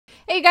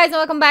Hey guys, and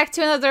welcome back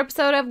to another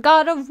episode of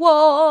God of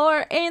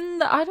War.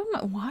 I don't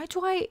know, why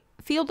do I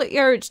feel the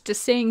urge to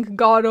sing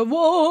God of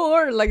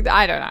War like that?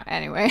 I don't know.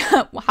 Anyway,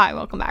 hi,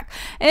 welcome back.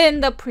 In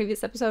the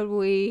previous episode,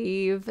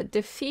 we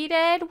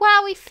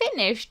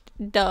finished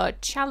the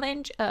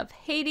challenge of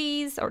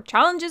Hades, or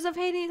challenges of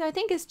Hades. I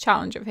think it's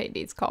challenge of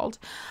Hades called.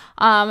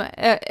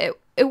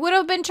 It would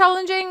have been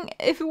challenging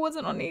if it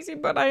wasn't on easy,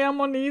 but I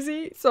am on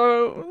easy,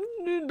 so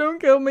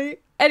don't kill me.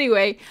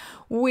 Anyway,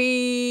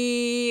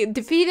 we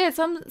defeated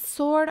some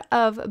sort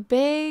of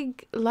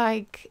big,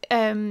 like,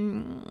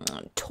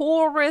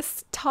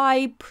 Taurus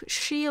type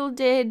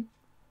shielded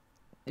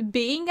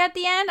being at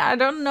the end. I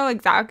don't know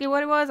exactly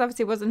what it was.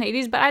 Obviously, it wasn't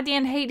Hades, but at the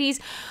end, Hades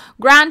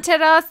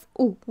granted us.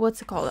 Oh,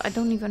 what's it called? I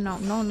don't even know.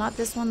 No, not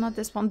this one, not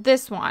this one.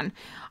 This one.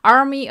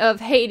 Army of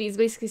Hades.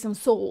 Basically, some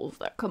souls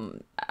that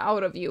come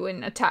out of you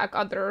and attack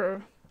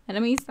other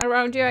enemies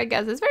around you, I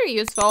guess. It's very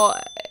useful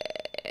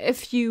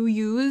if you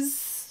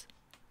use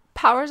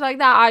powers like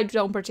that. I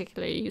don't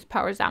particularly use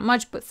powers that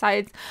much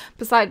besides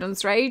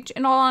Poseidon's Rage,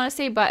 in all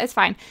honesty, but it's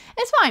fine.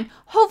 It's fine.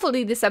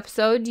 Hopefully this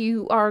episode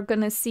you are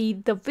gonna see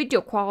the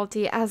video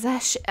quality as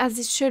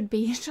it should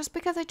be, just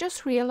because I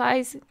just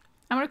realized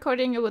I'm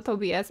recording it with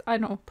OBS. I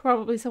know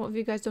probably some of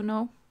you guys don't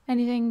know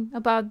anything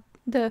about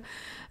the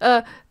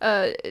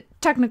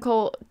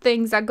technical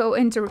things that go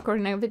into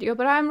recording a video,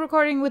 but I'm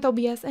recording with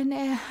OBS, and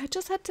I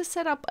just had to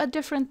set up a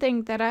different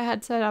thing that I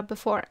had set up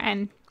before,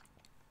 and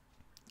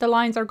the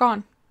lines are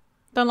gone.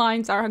 The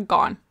lines are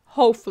gone.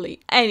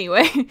 Hopefully.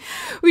 Anyway,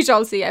 we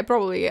shall see. I'm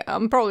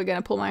probably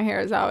gonna pull my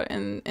hairs out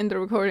in the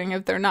recording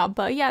if they're not.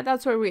 But yeah,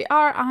 that's where we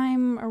are.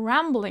 I'm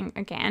rambling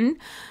again.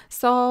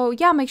 So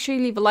yeah, make sure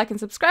you leave a like and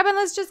subscribe, and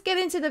let's just get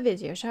into the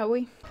video, shall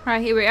we?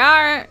 Alright, here we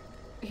are.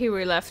 Here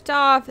we left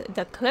off.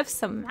 The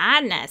Cliffs of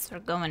Madness we're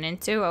going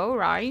into.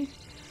 Alright.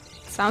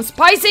 Sounds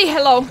spicy.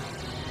 Hello.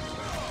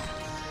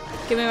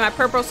 Give me my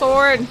purple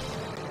sword.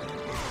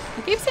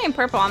 I keep saying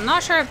purple. I'm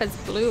not sure if it's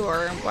blue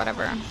or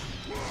whatever.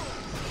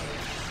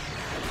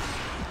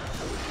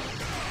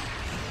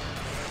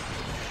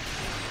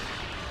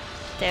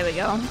 There we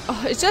go.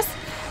 Oh, it's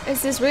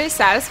this really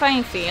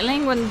satisfying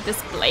feeling when this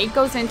blade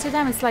goes into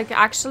them. It's like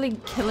actually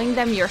killing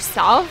them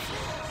yourself.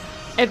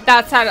 If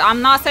that's how,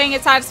 I'm not saying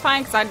it's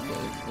satisfying because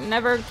I've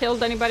never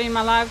killed anybody in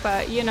my life,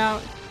 but you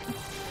know,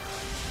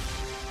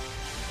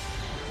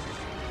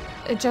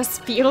 it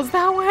just feels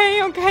that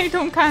way. Okay,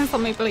 don't cancel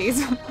me,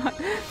 please.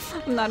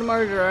 I'm not a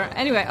murderer.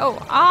 Anyway, oh,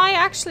 I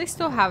actually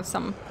still have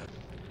some.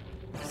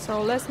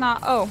 So let's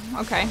not. Oh,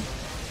 okay.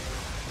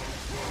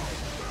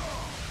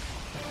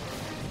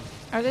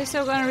 Are they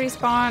still gonna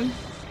respawn?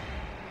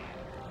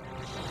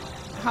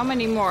 How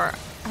many more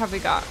have we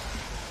got?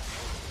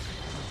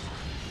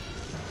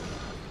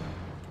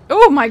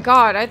 Oh my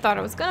god, I thought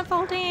I was gonna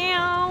fall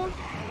down.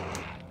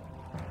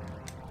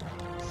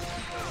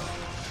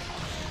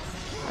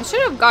 I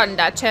should have gotten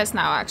that chest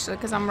now, actually,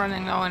 because I'm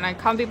running low and I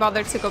can't be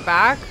bothered to go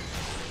back.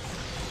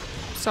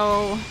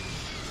 So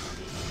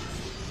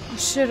I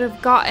should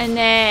have gotten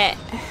it.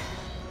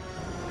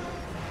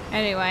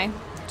 Anyway,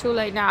 too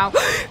late now.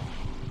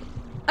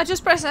 I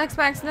just pressed X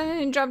by accident and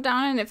it dropped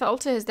down and it fell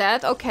to his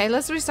death. Okay,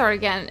 let's restart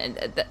again.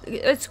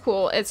 It's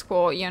cool. It's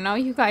cool. You know,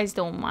 you guys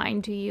don't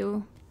mind, do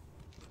you?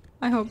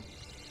 I hope.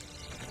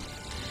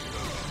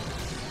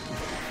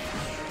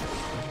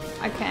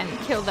 I can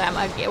kill them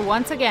again,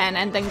 once again,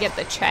 and then get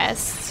the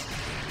chest.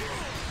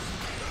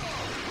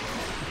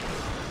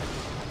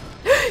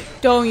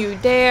 Don't you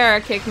dare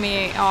kick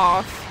me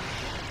off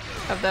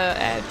of the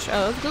edge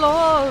of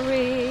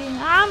glory.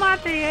 I'm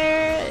at the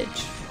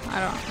edge.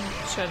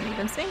 I shouldn't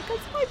even sing because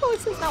my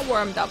voice is not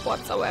warmed up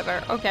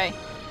whatsoever. Okay,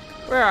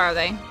 where are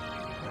they?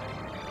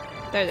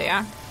 There they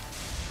are.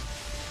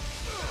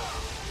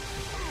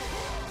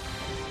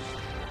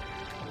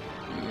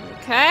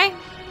 Okay.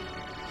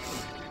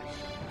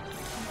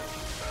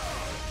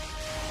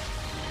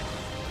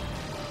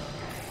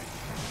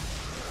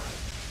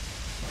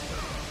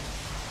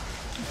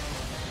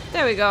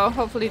 There we go.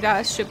 Hopefully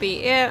that should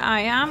be it.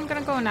 I am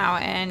gonna go now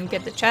and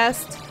get the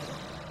chest.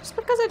 Just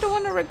because I don't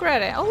want to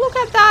regret it. Oh, look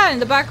at that in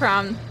the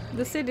background.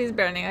 The city is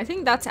burning. I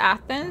think that's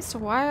Athens. So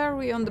why are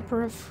we on the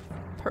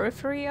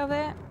periphery of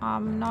it?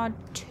 I'm not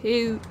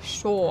too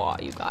sure,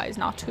 you guys.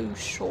 Not too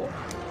sure.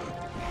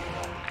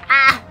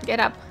 Ah! Get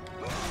up.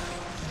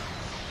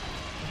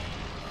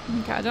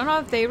 Okay, I don't know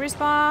if they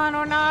respawn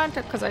or not,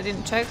 because I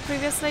didn't check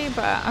previously.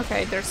 But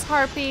okay, there's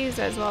harpies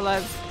as well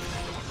as...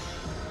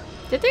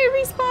 Did they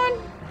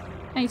respawn?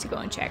 I need to go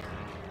and check.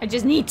 I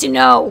just need to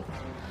know.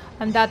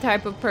 I'm that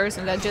type of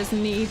person that just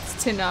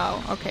needs to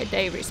know. Okay,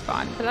 they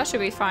respawn. But that should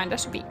be fine. That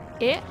should be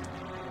it,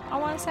 I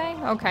want to say.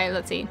 Okay,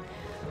 let's see.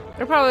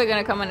 They're probably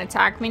going to come and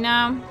attack me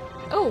now.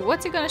 Oh,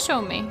 what's it going to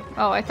show me?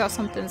 Oh, I thought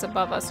something's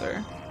above us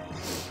or...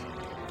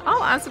 Oh,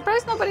 I'm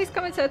surprised nobody's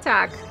coming to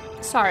attack.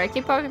 Sorry, I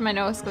keep popping my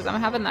nose because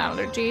I'm having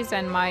allergies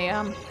and my,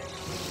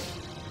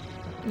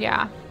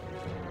 yeah.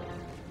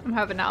 I'm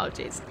having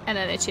allergies and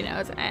an itchy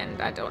nose,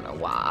 and I don't know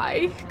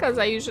why, because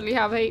I usually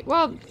have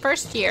well,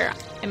 first year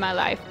in my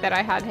life that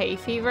I had hay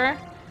fever,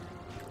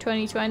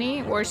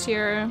 2020, worst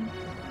year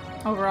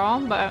overall,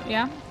 but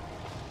yeah.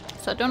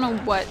 So I don't know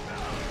what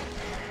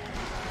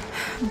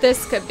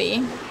this could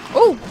be.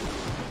 Oh!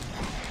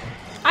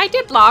 I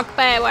did block,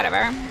 but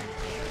whatever.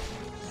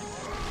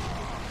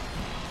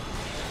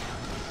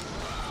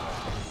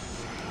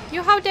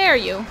 You, how dare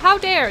you? How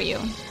dare you?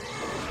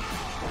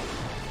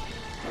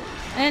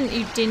 And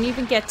you didn't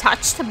even get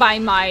touched by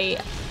my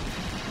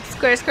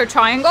square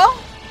triangle?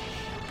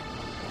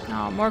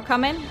 Oh, more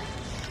coming.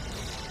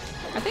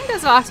 I think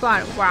that's the last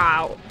one.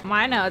 Wow,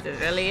 my nose is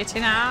really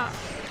itching out.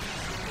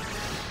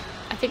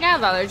 I think I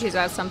have allergies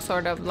about some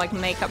sort of like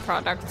makeup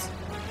products.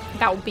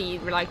 That would be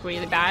like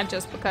really bad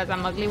just because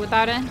I'm ugly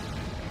without it.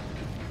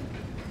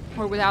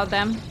 Or without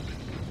them.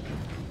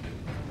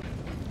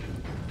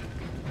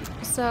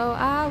 So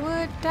I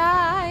would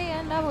die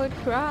and I would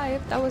cry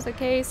if that was the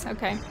case.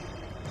 Okay.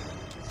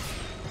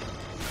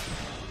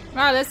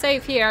 Alright, let's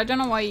save here. I don't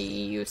know why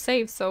you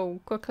save so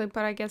quickly,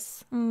 but I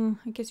guess you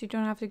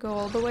don't have to go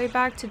all the way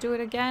back to do it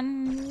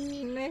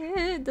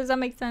again. Does that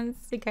make sense?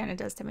 It kind of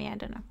does to me. I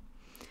don't know.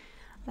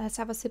 Let's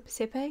have a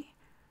sippy.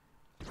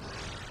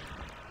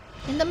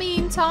 In the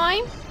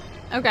meantime,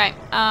 okay.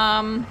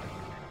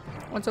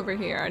 What's over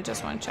here? I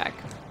just want to check.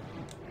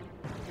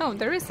 Oh,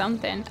 there is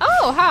something.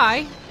 Oh,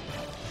 hi.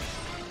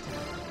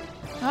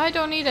 I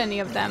don't need any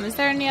of them. Is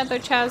there any other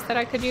chests that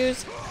I could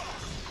use?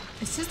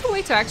 Is this the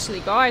way to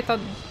actually go? I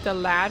thought the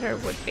ladder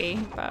would be,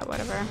 but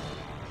whatever.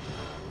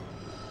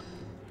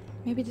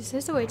 Maybe this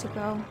is the way to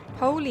go.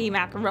 Holy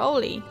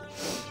macaroni.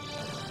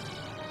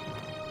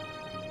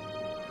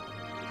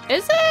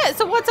 Is it?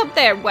 So what's up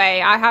there?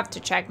 Wait, I have to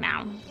check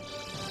now.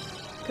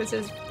 Because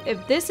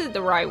if this is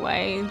the right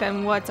way,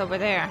 then what's over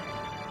there?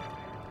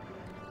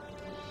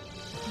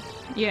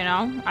 You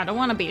know, I don't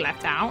want to be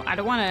left out. I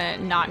don't want to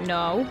not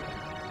know.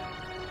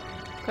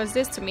 Because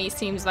this to me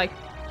seems like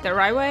the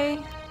right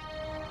way.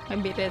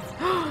 Maybe it is.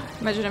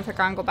 Imagine if I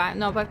can't go back.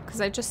 No, but because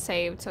I just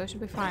saved, so it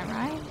should be fine,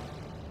 right?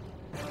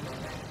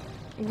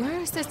 Where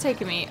is this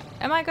taking me?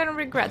 Am I gonna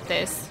regret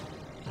this?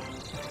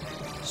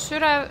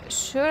 Should I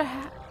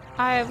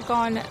have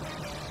gone?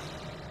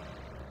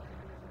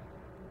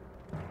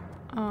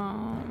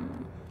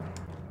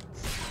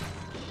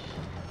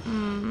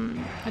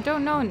 I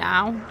don't know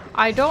now.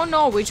 I don't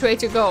know which way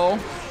to go.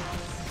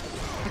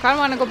 I kind of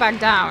want to go back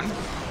down.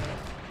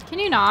 Can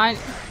you not?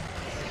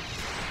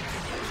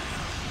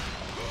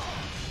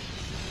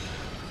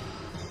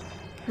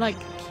 Like,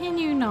 can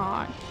you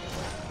not?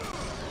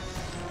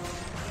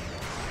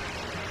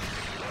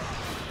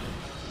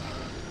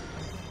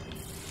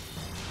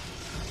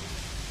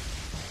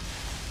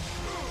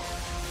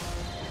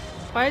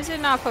 Why is it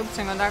not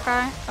focusing on that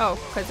guy? Oh,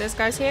 because this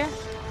guy's here?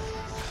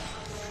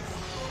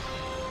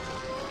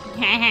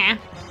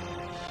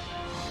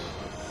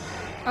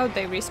 Oh,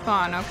 they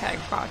respawn. Okay,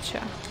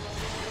 gotcha.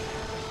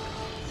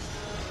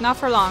 Not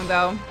for long,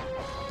 though.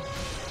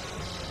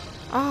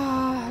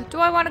 Do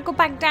I want to go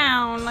back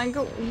down? Like,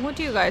 what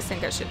do you guys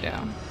think I should do?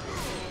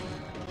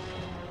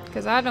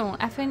 Because I don't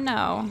effing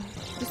know.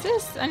 Is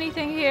this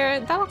anything here?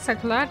 That looks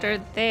like a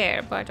ladder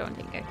there, but I don't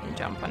think I can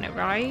jump on it,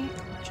 right?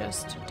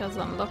 Just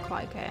doesn't look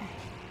like it.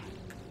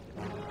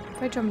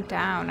 If I jump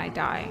down, I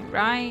die,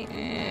 right?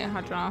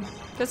 I don't know.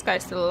 This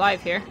guy's still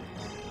alive here.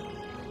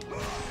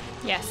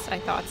 Yes, I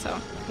thought so.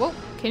 Whoa,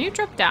 can you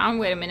drop down?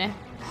 Wait a minute.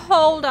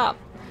 Hold up.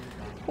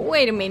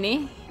 Wait a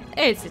minute.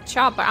 It's a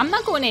chopper. I'm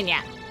not going in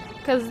yet.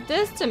 Because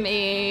this to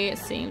me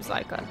seems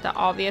like the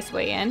obvious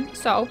way in.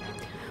 So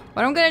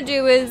what I'm going to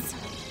do is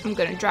I'm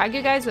going to drag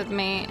you guys with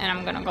me. And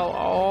I'm going to go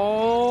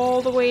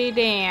all the way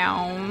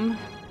down.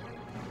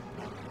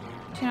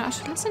 You know, I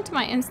should listen to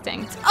my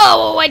instincts.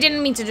 Oh, I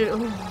didn't mean to do.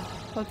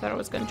 Oh, I thought I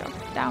was going to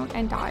jump down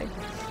and die.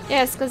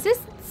 Yes, because this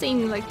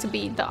seemed like to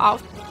be the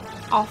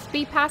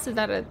offbeat pass. Is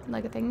that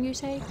like a thing you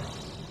say?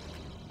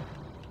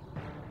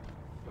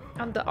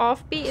 The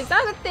offbeat, is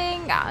that a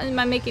thing? Am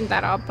I making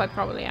that up? I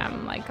probably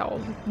am, like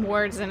all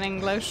words in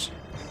English.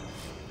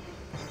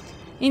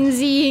 In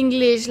the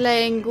English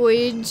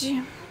language.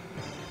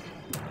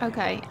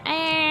 Okay,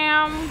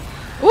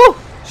 ooh!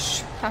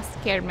 Shh, that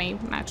scared me,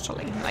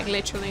 actually, like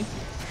literally.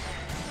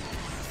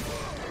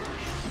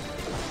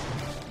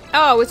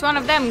 Oh, it's one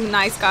of them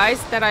nice guys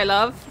that I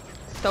love.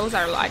 Those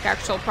are like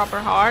actual proper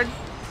hard.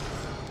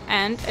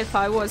 And if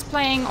I was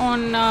playing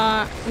on,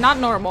 not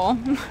normal,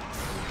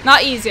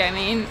 not easy, I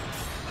mean,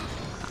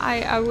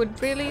 I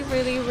would really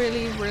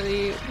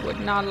would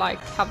not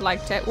have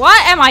liked it. What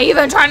am I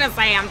even trying to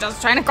say? I'm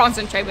just trying to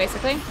concentrate,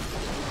 basically.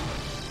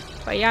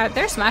 But yeah,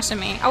 they're smashing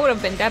me. I would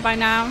have been dead by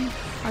now.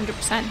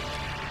 100%.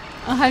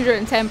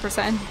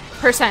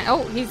 110%.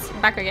 Oh, he's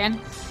back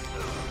again.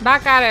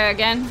 Back at it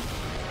again.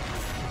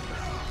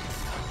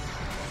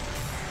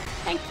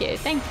 Thank you,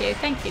 thank you,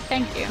 thank you,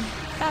 thank you.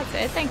 That's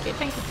it. Thank you,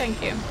 thank you,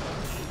 thank you.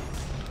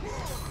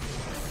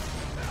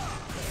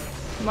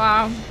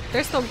 Wow,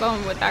 they're still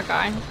going with that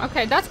guy.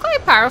 Okay, that's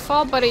quite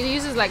powerful, but it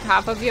uses like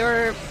half of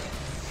your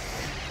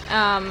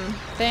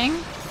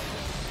thing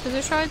to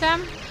destroy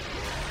them.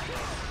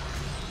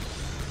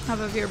 Half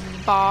of your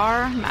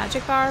bar,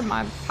 magic bar,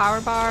 my power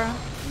bar.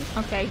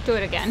 Okay, do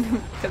it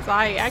again, because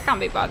I can't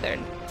be bothered.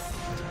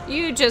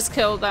 You just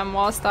kill them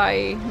whilst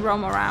I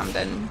roam around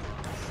and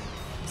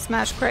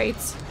smash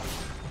crates.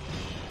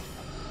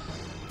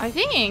 I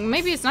think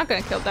maybe it's not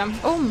gonna kill them.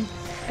 Oh,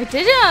 it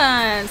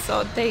didn't!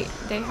 So they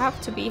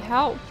have to be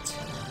helped.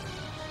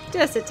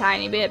 Just a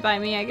tiny bit by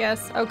me, I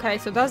guess. Okay,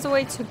 so that's the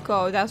way to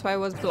go. That's why it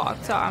was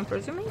blocked. So I'm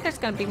presuming there's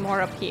gonna be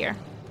more up here.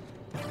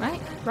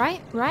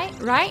 Right?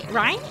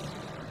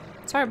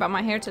 Sorry about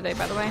my hair today,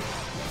 by the way.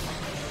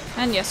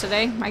 And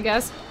yesterday, I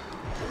guess.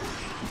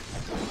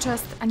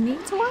 I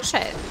need to wash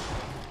it.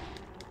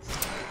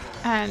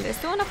 And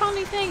it's doing a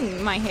funny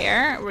thing, my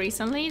hair,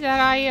 recently,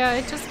 that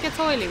it just gets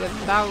oily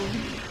without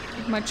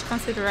much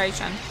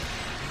consideration.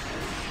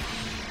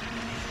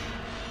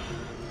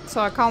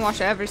 So I can't wash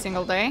it every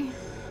single day,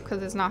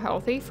 because it's not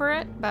healthy for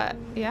it, but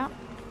yeah.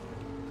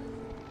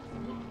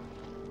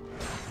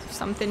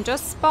 Something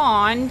just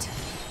spawned.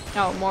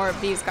 Oh, more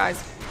of these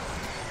guys.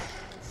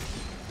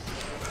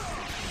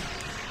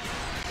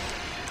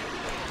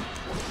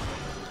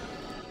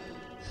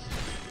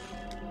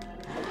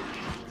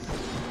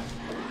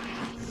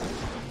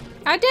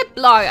 I did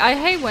block. I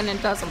hate when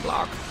it doesn't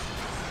block.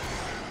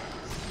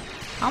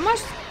 How much?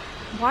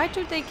 Why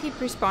do they keep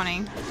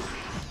respawning?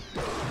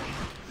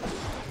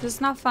 This is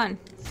not fun.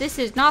 This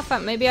is not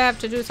fun. Maybe I have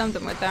to do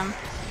something with them.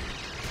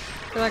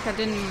 I feel like I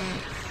didn't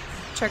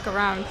check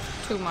around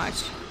too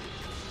much.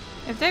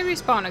 If they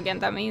respawn again,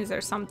 that means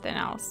there's something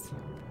else.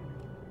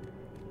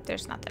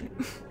 There's nothing.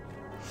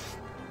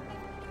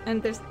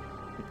 And there's...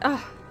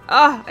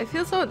 I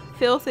feel so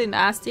filthy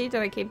nasty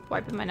that I keep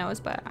wiping my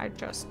nose, but I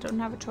just don't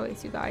have a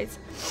choice, you guys.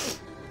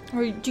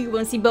 Or do you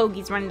want to see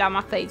bogeys running down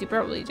my face? You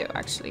probably do,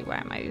 actually. Why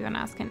am I even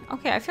asking?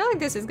 Okay, I feel like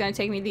this is going to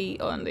take me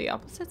on the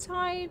opposite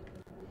side.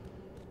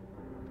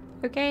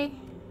 Okay.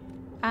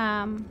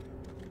 Have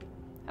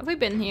we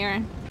been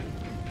here?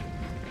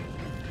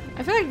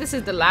 I feel like this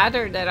is the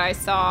ladder that I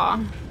saw.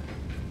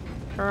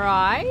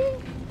 Right?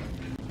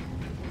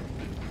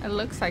 It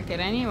looks like it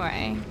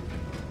anyway.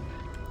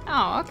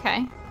 Oh,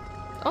 okay.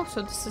 Oh,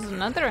 so this is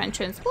another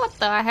entrance. What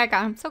the heck?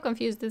 I'm so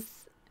confused.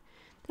 This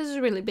is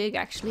really big,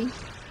 actually.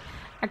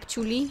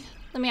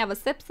 Let me have a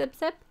sip.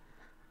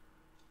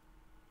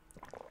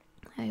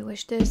 I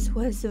wish this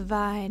was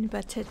wine,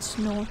 but it's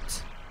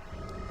not.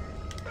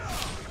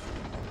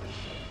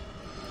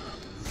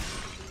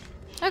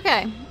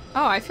 Okay.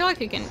 Oh, I feel like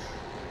you can...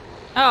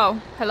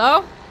 Oh,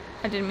 hello?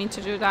 I didn't mean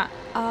to do that.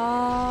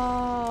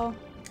 Oh.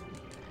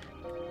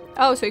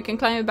 Oh, so you can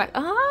climb it back.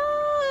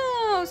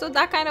 Oh, so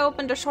that kind of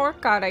opened a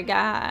shortcut, I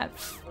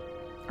guess.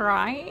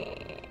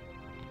 Right?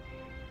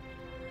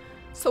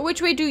 So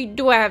which way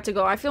do I have to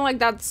go? I feel like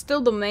that's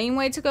still the main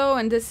way to go,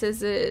 and this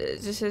is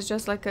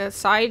just like a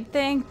side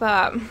thing,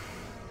 but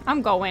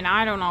I'm going.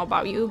 I don't know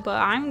about you, but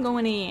I'm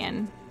going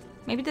in.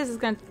 Maybe this is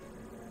gonna...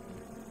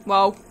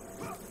 Whoa.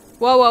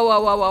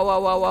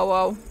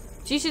 Whoa.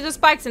 Do you see the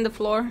spikes in the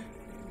floor?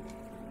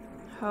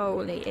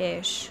 Holy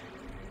ish.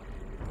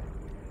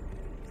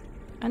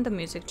 And the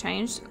music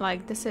changed.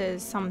 Like, this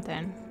is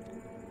something.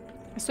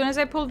 As soon as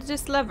I pull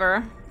this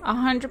lever,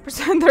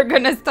 100% they're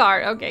gonna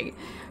start. Okay.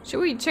 Should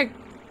we check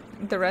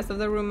the rest of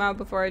the room out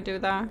before I do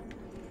that?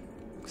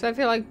 Because I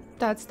feel like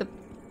that's the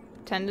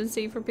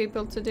tendency for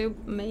people to do.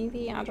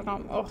 Maybe? I don't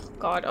know. Oh,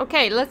 God.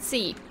 Okay, let's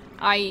see.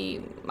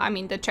 I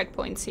mean, the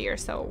checkpoint's here,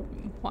 so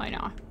why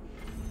not?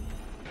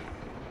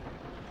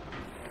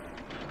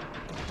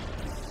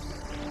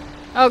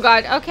 Oh,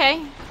 God. Okay.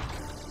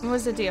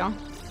 What's the deal?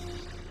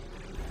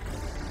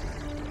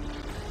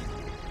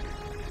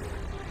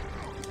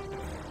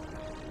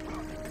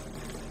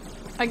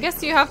 I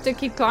guess you have to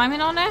keep climbing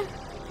on it.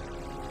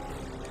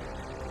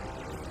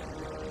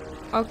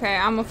 Okay,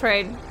 I'm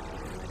afraid.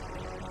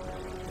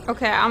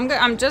 Okay,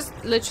 I'm just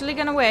literally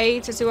gonna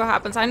wait to see what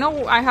happens. I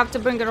know I have to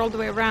bring it all the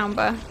way around,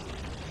 but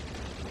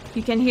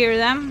you can hear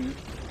them.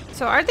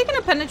 So are they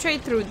gonna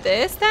penetrate through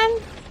this then?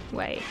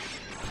 Wait.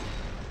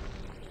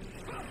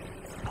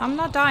 I'm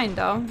not dying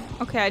though.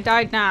 Okay, I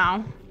died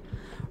now.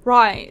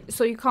 Right,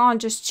 so you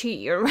can't just cheat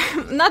your...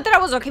 Not that I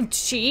was looking to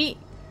cheat.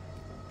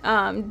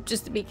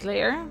 Just to be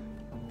clear.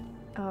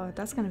 Oh,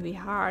 that's gonna be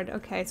hard.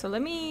 Okay, so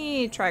let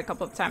me try a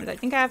couple of times. I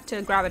think I have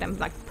to grab it and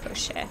like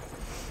push it.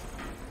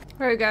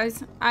 Alright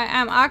guys, I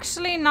am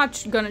actually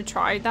not gonna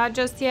try that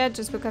just yet,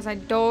 just because I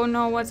don't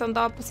know what's on the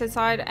opposite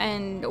side,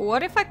 and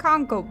what if I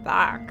can't go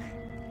back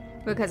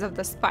because of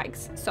the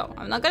spikes? So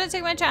I'm not gonna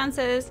take my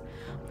chances.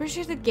 Pretty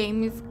sure the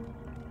game is...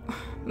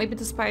 Maybe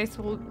the spikes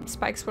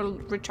will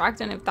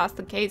retract, and if that's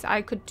the case,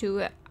 I could do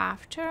it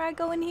after I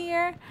go in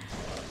here.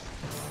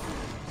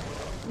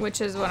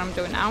 Which is what I'm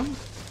doing now.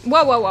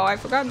 Whoa, I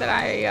forgot that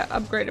I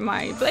upgraded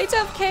my Blades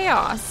of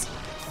Chaos.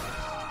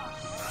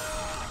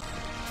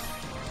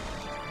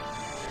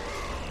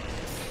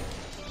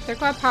 They're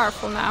quite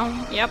powerful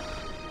now. Yep,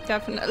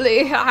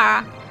 definitely.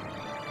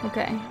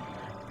 Okay.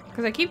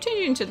 Because I keep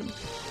changing to the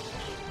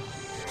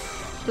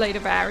Blade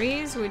of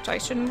Ares, which I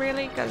shouldn't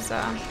really, because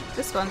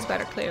this one's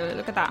better clearly.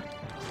 Look at that.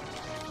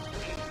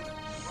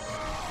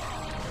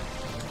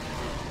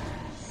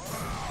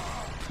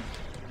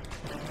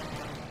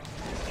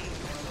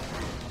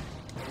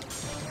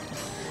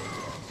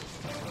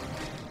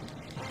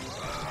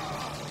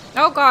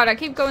 Oh god, I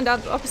keep going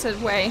that opposite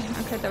way.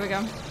 Okay, there we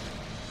go.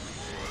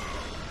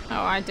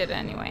 Oh, I did it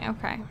anyway.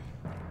 Okay.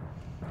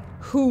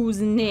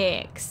 Who's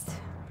next?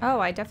 Oh,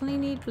 I definitely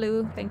need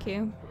blue. Thank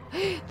you.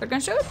 They're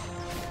gonna shoot?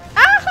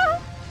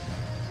 Ah!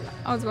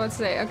 I was about to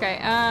say, okay.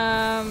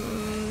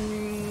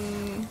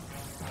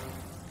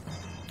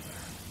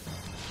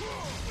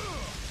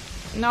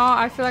 No,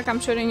 I feel like I'm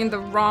shooting in the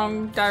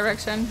wrong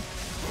direction.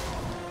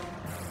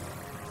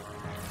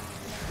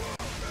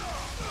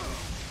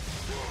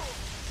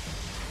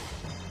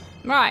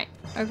 Right,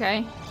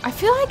 okay. I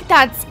feel like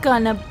that's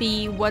gonna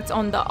be what's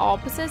on the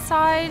opposite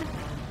side.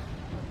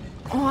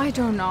 Oh, I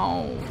don't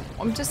know.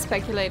 I'm just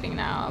speculating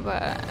now,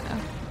 but...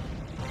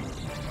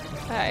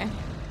 Okay.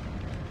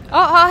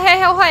 Oh,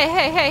 hey,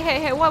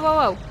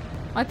 whoa.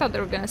 I thought they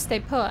were gonna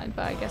stay put,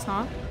 but I guess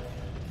not.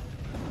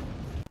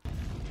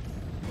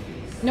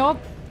 Nope.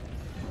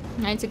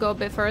 I need to go a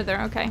bit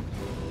further, okay.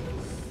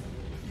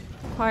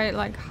 Quite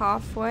like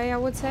halfway, I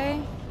would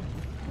say.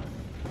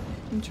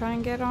 And try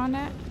and get on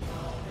it.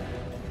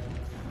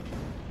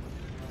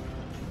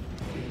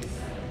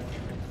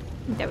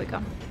 There we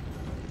go.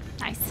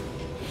 Nice.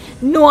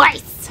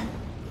 Nice!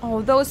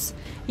 Oh, those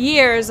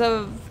years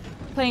of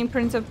playing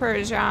Prince of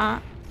Persia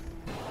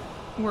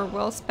were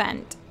well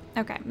spent.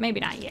 Okay, maybe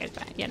not years,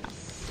 but you know.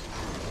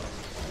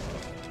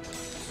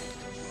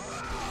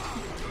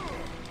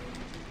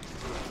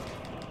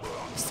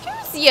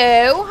 Excuse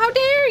you! How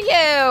dare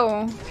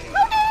you!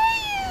 How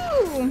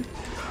dare you!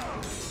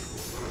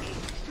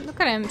 Look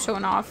at him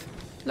showing off.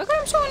 Look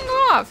at him showing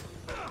off!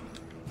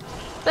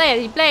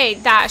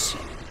 Blade, dash.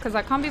 Because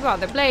I can't be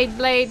bothered.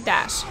 Blade,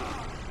 dash.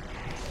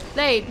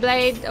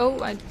 Blade. Oh,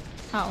 I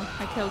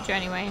killed you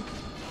anyway.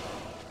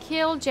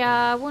 Killed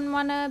ya. Wouldn't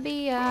wanna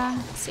be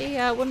see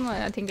ya. Wouldn't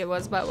wanna. I think it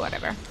was, but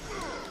whatever.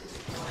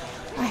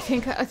 I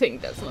think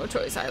that's no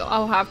choice.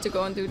 I'll have to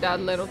go and do that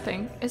little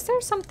thing. Is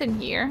there something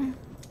here?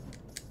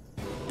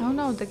 Oh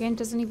no, the game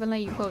doesn't even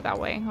let you go that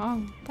way.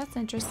 Oh, that's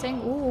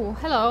interesting. Ooh,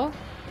 hello.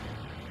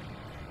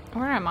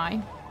 Where am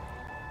I?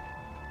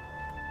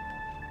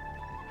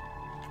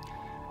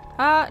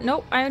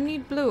 Nope, I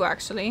need blue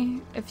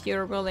actually. If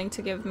you're willing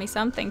to give me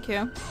some, thank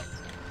you.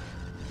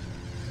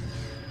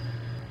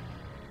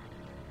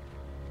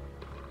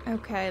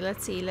 Okay,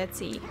 let's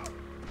see.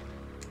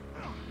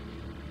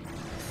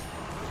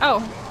 Oh,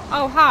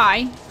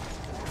 hi.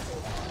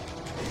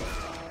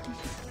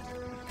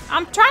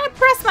 I'm trying to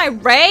press my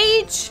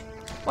rage.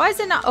 Why is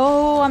it not?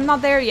 Oh, I'm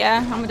not there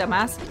yet. I'm a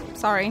dumbass.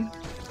 Sorry.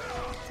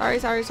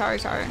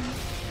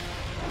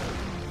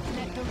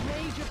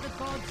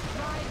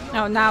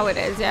 Oh, now it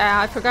is.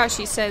 Yeah, I forgot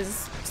she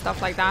says stuff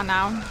like that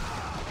now.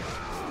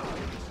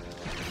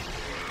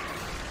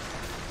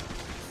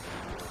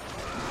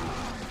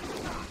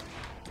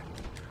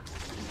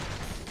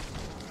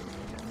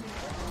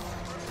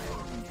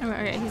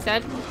 Okay, he's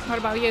dead. What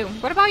about you?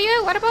 What about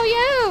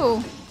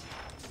you?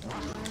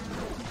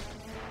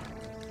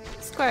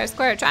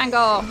 Square,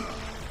 triangle.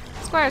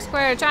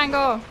 Square,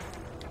 triangle.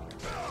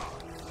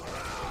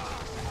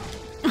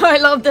 I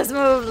love this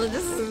move.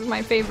 This is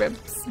my favorite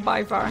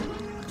by far.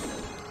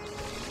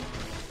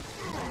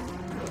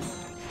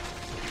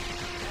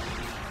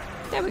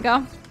 There we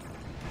go.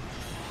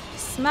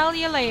 Smell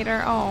you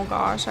later. Oh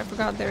gosh, I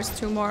forgot there's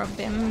two more of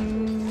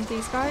them.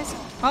 These guys.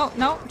 Oh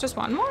no, just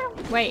one more.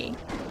 Wait.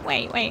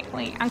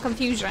 I'm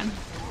confusion.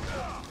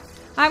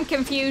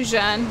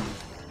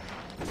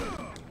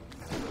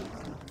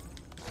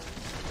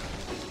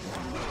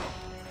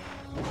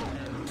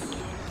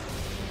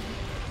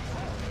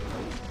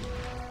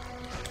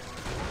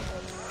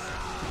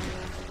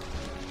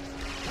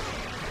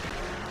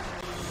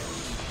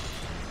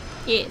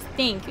 Yes,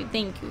 thank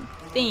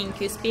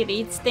you,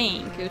 spirits.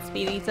 Thank you,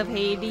 spirits of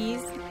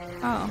Hades.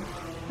 Oh,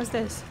 what's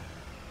this?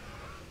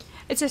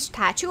 It's a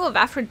statue of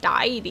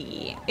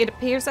Aphrodite. It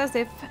appears as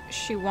if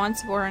she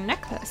once wore a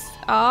necklace.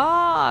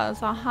 Oh,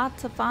 so I had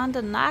to find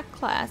a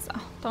necklace.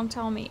 Oh, don't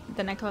tell me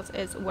the necklace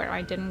is where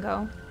I didn't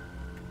go.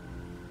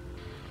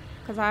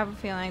 Because I have a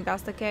feeling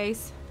that's the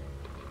case.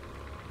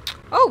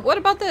 Oh, what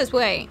about this?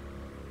 Wait.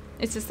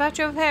 It's a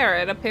statue of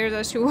Hera. It appears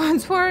as she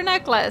once wore a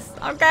necklace.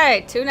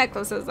 Okay, two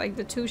necklaces, like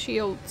the two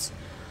shields.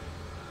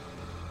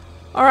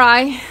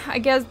 Alright, I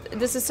guess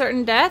this is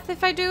certain death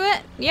if I do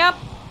it. Yep.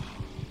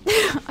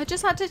 I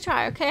just had to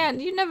try, okay?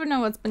 You never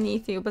know what's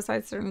beneath you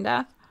besides certain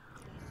death.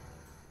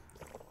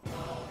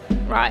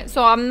 Right,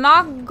 so I'm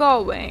not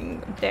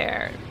going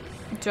there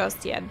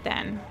just yet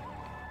then.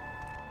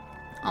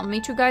 I'll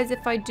meet you guys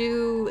if I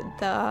do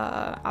the,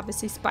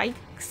 obviously,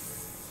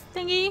 spikes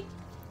thingy.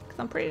 Because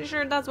I'm pretty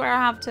sure that's where I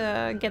have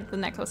to get the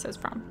necklaces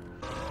from.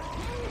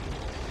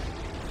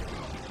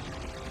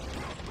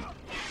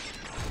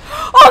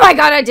 Oh my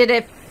god, I did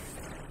it!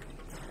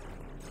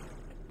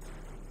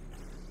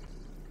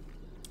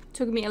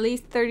 Took me at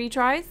least 30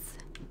 tries,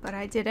 but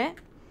I did it.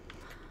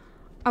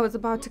 I was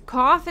about to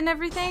cough and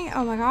everything.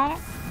 Oh my god.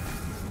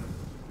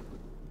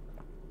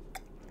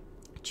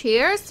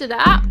 Cheers to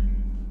that.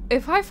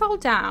 If I fall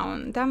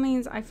down, that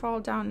means I fall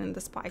down in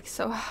the spike,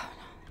 so...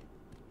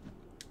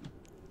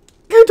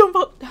 Don't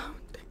fall down.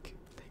 Thank you.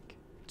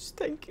 Just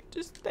thank you.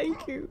 Just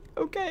thank you.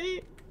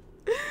 Okay.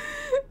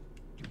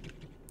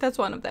 That's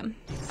one of them.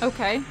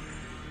 Okay.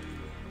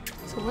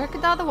 So where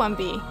could the other one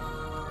be?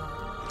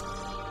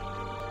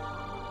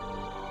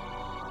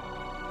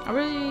 I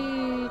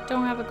really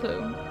don't have a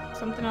clue.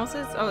 Something else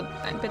is? Oh,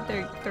 I bet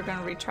they're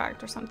gonna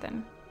retract or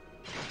something.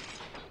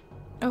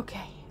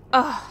 Okay.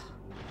 Ugh.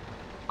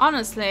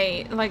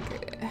 Honestly, like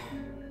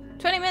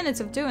 20 minutes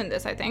of doing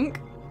this, I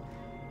think.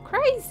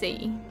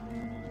 Crazy.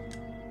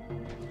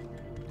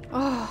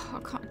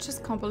 Oh, I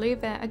just can't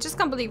believe it. I just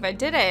can't believe I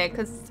did it,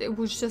 because it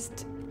was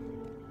just...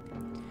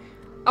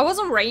 I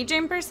wasn't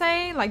raging per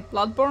se, like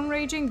Bloodborne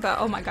raging, but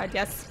oh my god,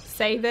 yes.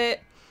 Save it.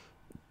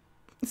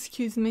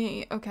 Excuse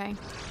me. Okay.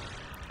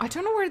 I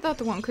don't know where the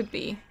other one could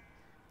be.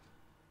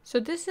 So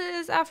this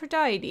is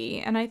Aphrodite,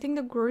 and I think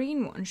the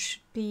green one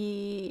should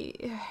be...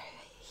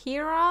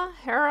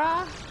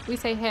 Hera? We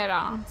say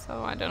Hera,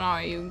 so I don't know how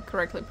you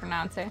correctly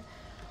pronounce it.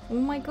 Oh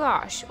my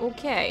gosh.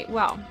 Okay,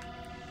 well.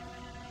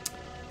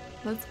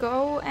 Let's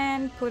go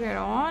and put it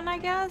on, I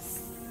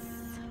guess.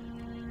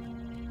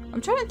 I'm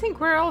trying to think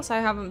where else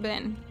I haven't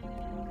been.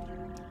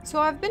 So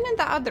I've been in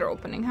the other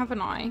opening, haven't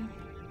I?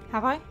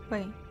 Have I?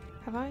 Wait,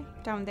 have I?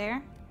 Down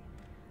there?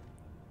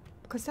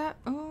 Because that...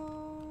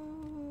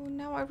 Oh,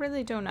 no, I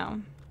really don't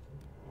know.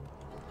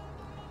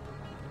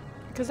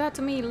 Because that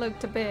to me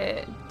looked a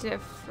bit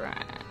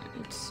different.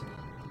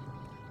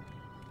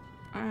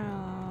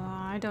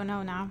 I don't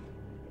know now.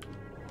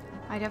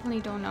 I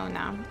definitely don't know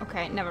now.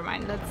 Okay, never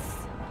mind. Let's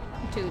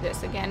do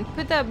this again.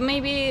 Put that,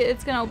 maybe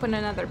it's gonna open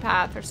another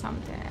path or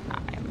something.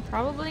 I'm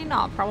probably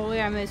not.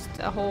 Probably I missed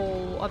a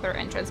whole other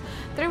entrance.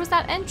 There was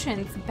that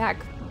entrance back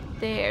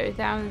there,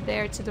 down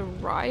there to the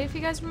right, if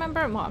you guys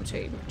remember. Well, I'm sure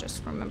you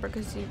just remember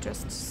because you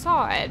just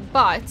saw it,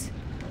 but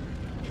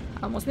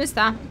I almost missed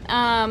that.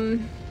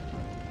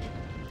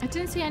 I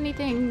didn't see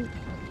anything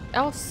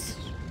else,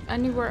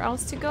 anywhere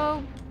else to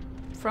go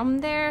from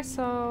there,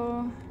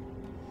 so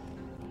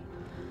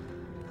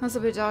that's a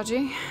bit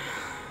dodgy.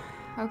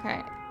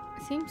 Okay,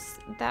 seems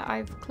that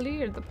I've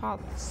cleared the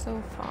path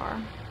so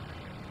far.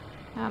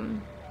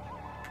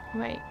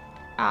 Wait,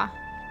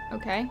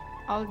 okay,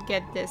 I'll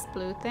get this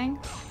blue thing.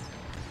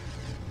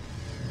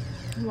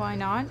 Why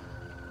not?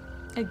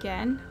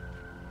 Again.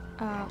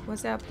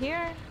 Was it up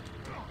here?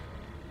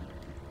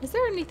 Is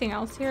there anything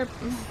else here?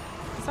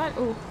 Is that,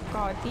 oh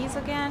god, these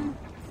again?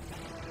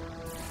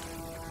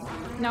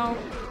 No.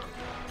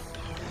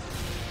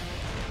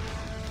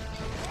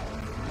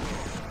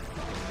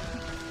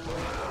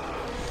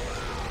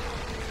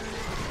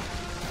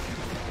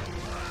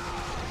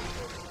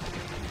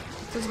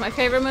 This is my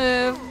favorite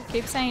move.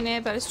 Keep saying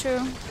it, but it's true.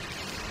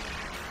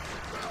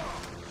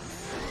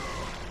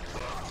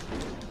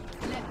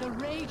 Let the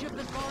rage of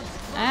the gods.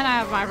 And I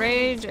have my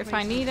rage if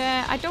I need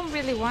it. I don't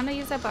really want to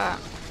use it, but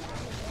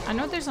I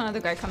know there's another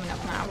guy coming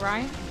up now,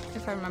 right?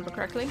 If I remember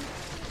correctly.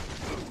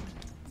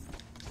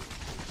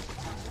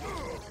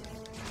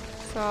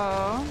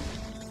 So,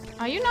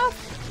 are you not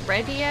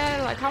ready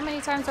yet? Like, how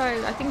many times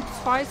I think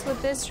twice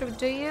with this should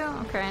do you?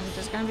 Okay, and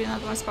there's gonna be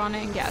another one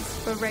spawning.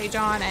 Yes, put rage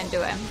on and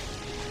do him.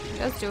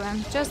 Just do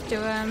him. Just do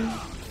him.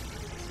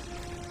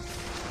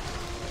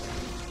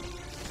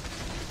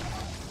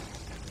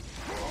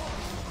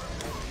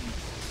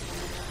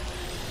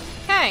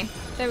 Okay,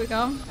 there we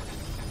go.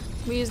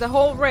 We used the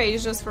whole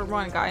rage just for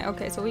one guy.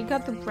 Okay, so we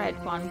got the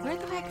red one. Where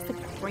the heck is the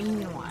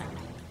green one?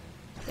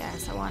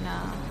 Yes, I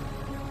wanna...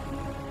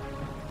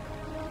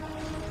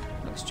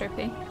 Looks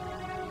trippy.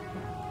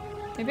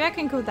 Maybe I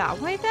can go that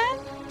way then?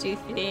 Do you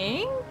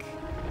think?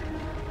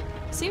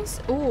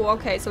 Seems... Oh,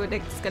 okay, so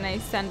it's gonna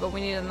extend, but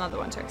we need another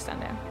one to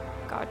extend it.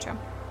 Gotcha.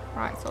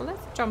 Right, so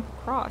let's jump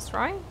across,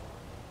 right?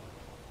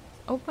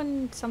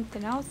 Open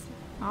something else?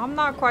 I'm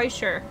not quite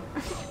sure.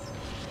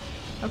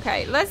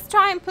 Okay, let's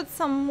try and put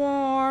some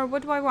more...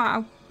 What do I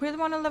want? I really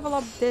want to level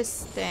up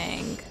this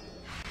thing.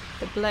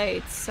 The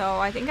blades. So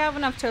I think I have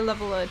enough to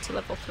level it to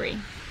level 3.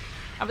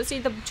 Obviously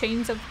the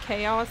chains of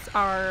chaos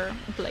are...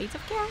 Blades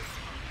of chaos?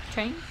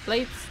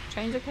 Blades?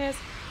 Chains of chaos?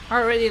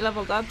 Are already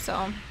leveled up,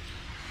 so...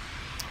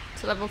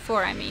 To level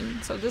 4, I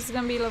mean. So this is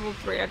gonna be level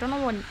 3. I don't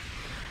know when...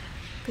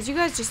 Because you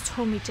guys just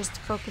told me just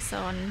to focus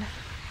on...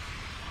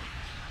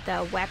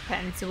 the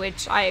weapons,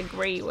 which I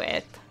agree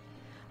with.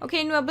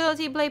 Okay, new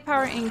ability, blade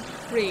power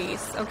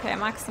increase. Okay,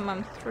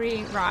 maximum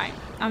 3. Right.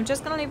 I'm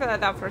just gonna leave it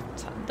at that for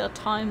the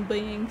time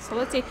being. So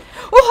let's see.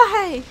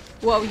 Oh, hey!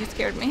 Whoa, you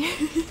scared me.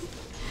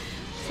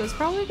 So it's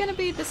probably gonna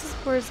be, this is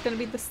where it's gonna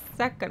be the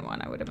second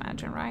one, I would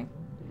imagine, right?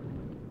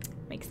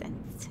 Makes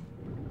sense.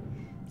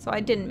 So I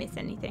didn't miss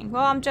anything.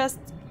 Well, I'm just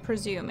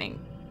presuming.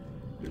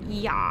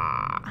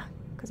 Yeah.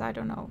 Because I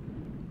don't know.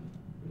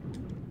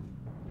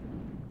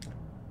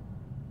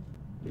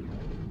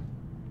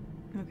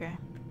 Okay.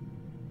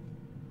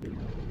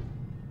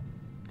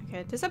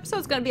 Okay, this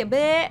episode's gonna be a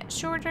bit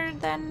shorter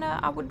than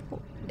I would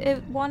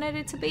wanted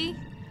it to be.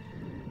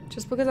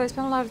 Just because I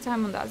spent a lot of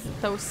time on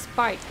those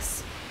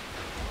spikes.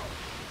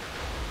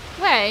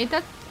 Wait,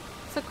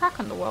 that's a crack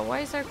on the wall. Why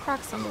is there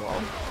cracks on the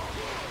wall?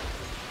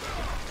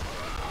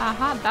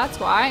 Aha, that's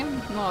why.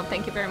 Well,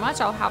 thank you very much.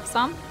 I'll have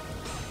some.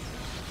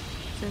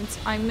 Since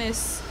I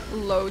miss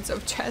loads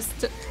of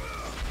chests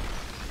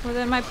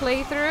within my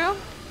playthrough.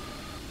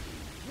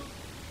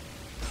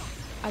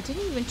 I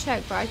didn't even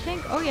check, but I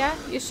think, oh yeah,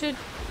 you should,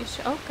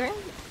 okay.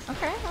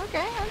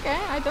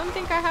 I don't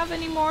think I have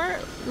any more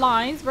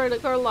lines,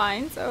 vertical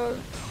lines, so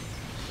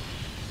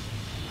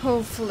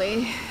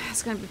hopefully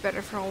it's gonna be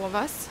better for all of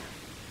us.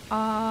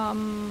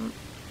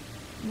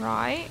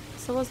 Right,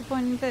 so what's the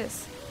point in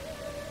this?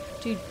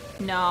 Dude,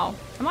 no.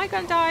 Am I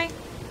gonna die?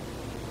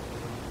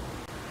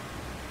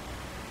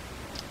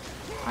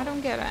 I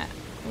don't get it.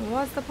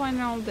 What's the point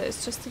in all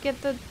this? Just to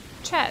get the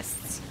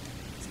chests?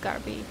 It's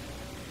gotta be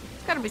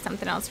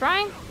something else,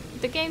 right?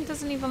 The game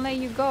doesn't even let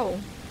you go.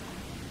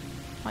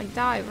 Like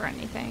dive or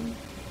anything.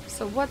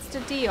 So what's the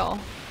deal?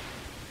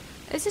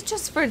 Is it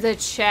just for the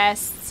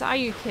chests? Are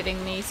you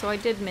kidding me? So I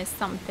did miss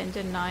something,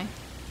 didn't I?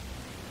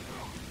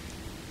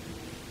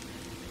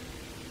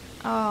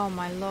 Oh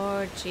my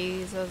Lord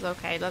Jesus.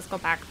 Okay, let's go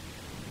back.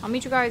 I'll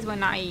meet you guys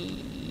when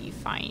I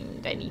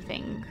find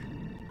anything.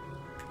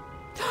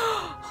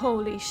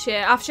 Holy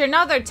shit. After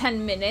another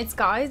 10 minutes,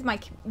 guys, my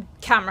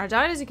camera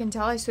died. As you can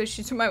tell, I switched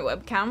it to my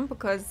webcam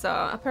because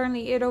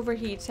apparently it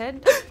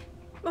overheated.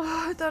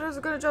 Oh, I thought I was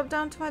gonna drop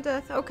down to my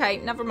death. Okay,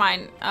 never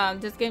mind.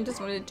 This game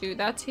doesn't really do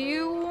that to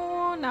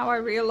you. Now I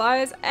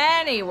realize.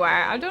 Anyway,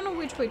 I don't know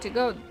which way to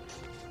go. Do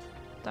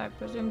I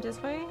presume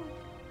this way?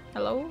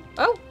 Hello?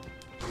 Oh!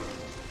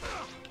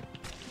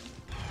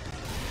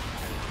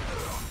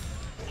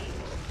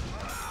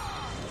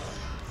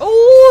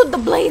 Oh, the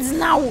blade's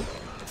now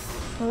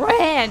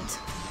red.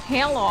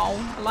 Hello.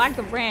 I like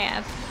the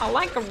red. I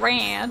like the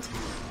red.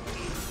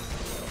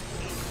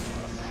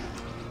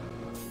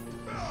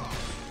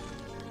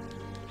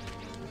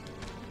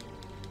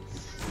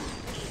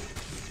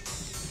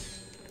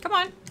 Come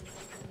on.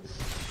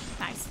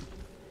 Nice.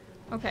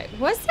 Okay,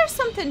 was there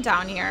something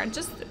down here?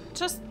 Just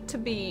to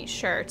be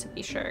sure,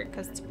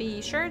 because to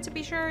be sure is to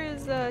be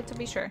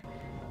sure.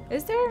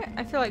 Is there?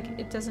 I feel like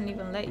it doesn't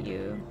even let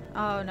you.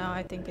 Oh no,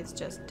 I think it's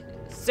just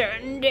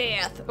certain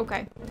death.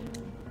 Okay.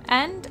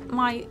 And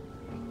my...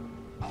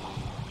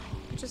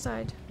 I just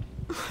died.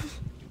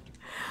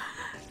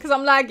 Because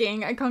I'm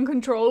lagging. I can't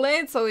control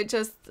it, so it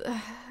just...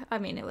 I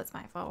mean, it was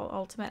my fault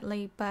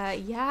ultimately. But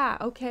yeah,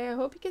 okay. I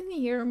hope you can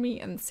hear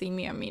me and see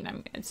me. I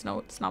mean, it's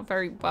not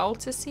very well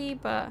to see,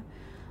 but...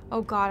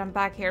 Oh god, I'm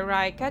back here,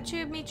 right?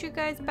 Meet you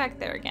guys back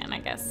there again, I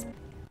guess.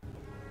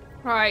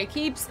 Right,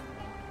 keeps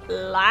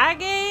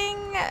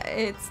lagging.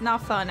 It's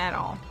not fun at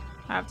all,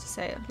 I have to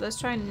say. Let's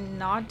try and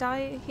not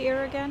die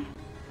here again.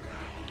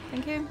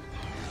 Thank you.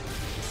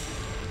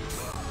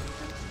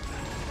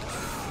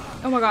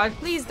 Oh my god,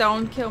 please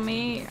don't kill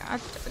me. I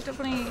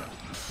definitely...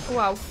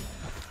 Wow.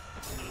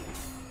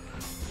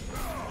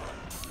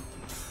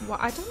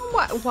 I don't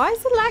know why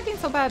is it lagging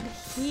so bad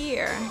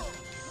here?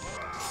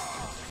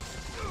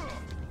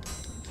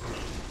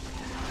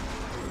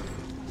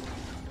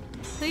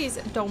 Please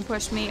don't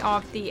push me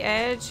off the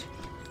edge.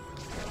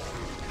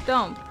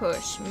 Don't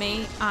push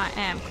me. I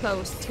am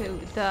close to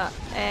the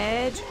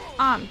edge.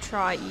 I'm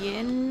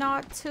trying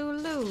not to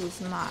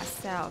lose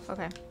myself.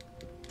 Okay.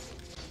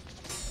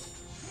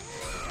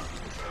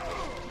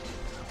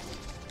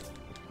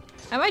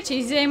 Am I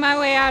cheesing my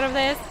way out of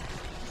this?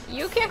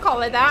 You can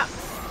call it that.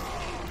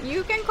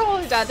 You can call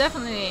it that,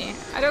 definitely.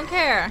 I don't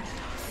care.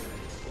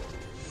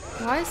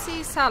 Why is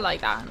he sad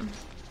like that?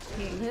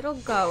 Little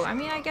goat. I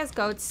mean, I guess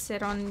goats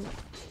sit on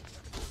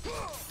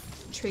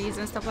trees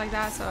and stuff like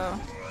that, so...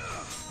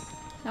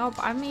 Nope,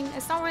 I mean,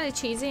 it's not really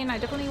cheesy, and I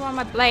definitely want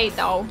my blade,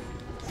 though.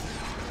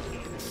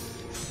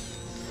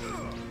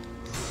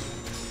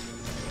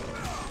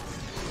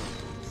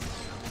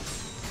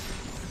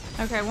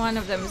 Okay, one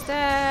of them is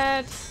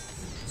dead.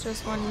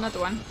 Just another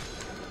one.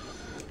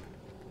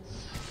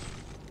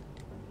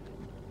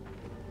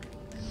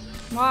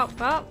 Well,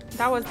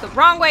 that was the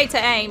wrong way to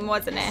aim,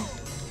 wasn't it?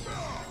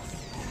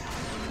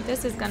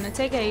 This is gonna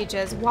take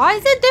ages. Why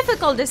is it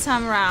difficult this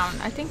time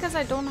around? I think because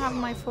I don't have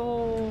my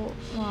full...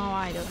 Well,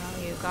 I don't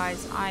know, you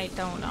guys. I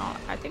don't know.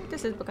 I think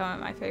this is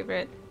becoming my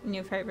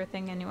new favorite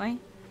thing anyway.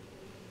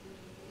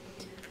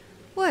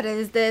 What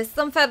is this?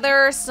 Some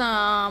feathers,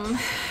 some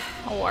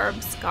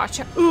orbs.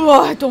 Gotcha.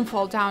 Ugh, don't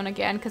fall down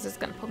again because it's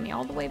gonna put me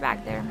all the way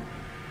back there.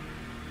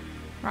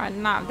 Right,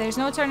 now there's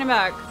no turning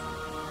back.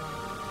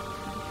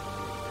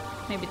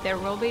 Maybe there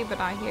will be, but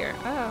I hear...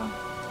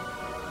 Oh.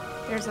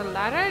 There's a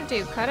ladder? Do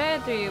you cut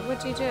it?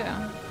 What do you do?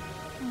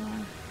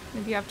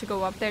 Maybe you have to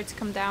go up there to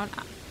come down?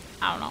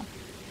 I don't know.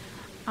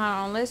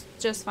 I don't know. Let's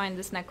just find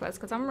this necklace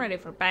because I'm ready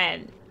for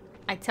bed.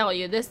 I tell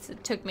you, this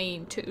took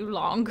me too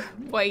long.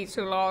 Way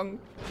too long.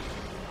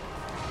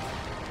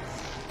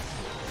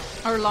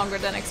 Or longer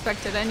than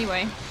expected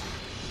anyway.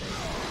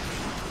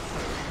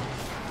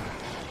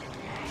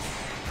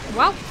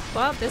 Well,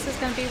 this is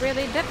going to be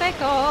really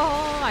difficult.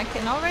 I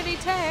can already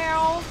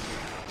tell.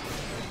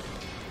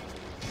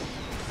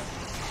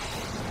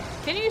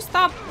 Can you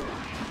stop?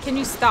 Can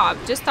you stop?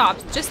 Just stop.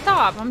 Just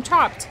stop. I'm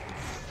trapped.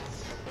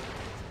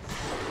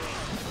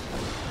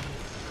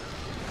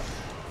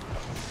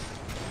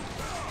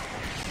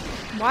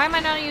 Why am I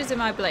not using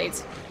my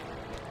blades?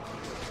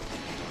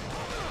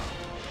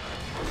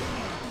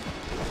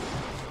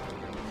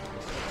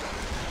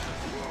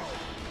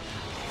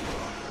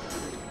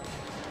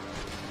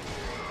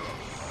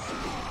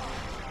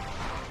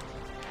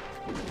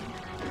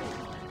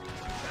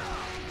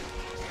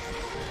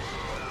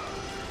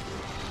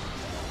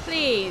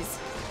 Please,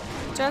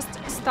 just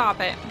stop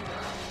it.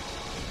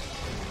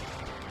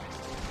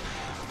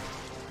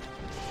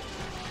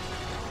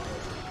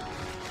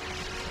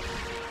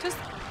 Just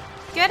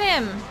get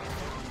him.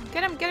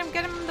 Get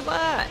him in the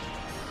butt.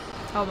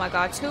 Oh my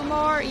god, 2 more?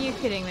 Are you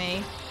kidding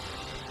me?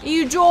 Are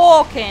you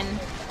joking?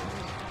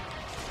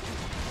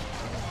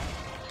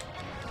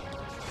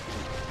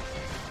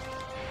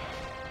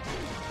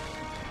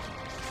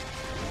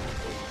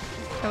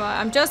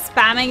 I'm just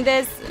spamming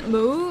this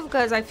move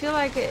because I feel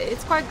like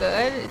it's quite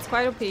good. It's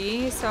quite OP,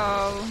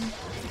 so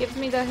gives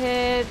me the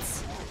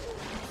hits,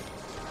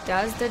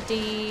 does the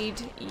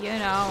deed. You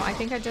know, I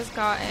think I just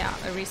got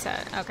a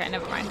reset. Okay,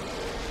 never mind.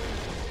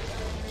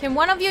 Can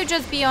one of you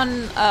just be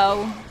on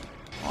on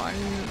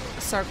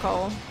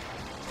circle,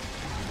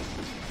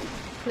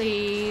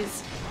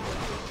 please?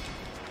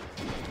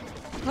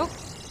 Oh,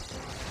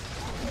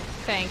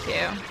 thank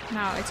you.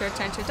 Now it's your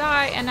turn to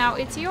die, and now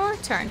it's your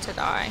turn to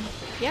die.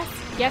 Yes,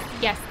 yes,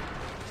 yes.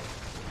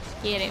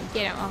 Get him,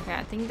 get him. Okay,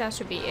 I think that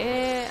should be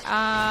it.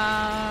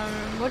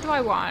 What do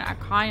I want?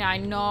 I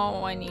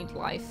know I need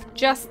life,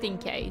 just in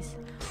case.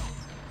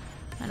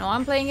 I know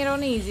I'm playing it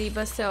on easy,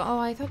 but still. Oh,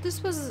 I thought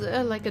this was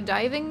like a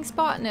diving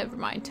spot. Never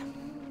mind.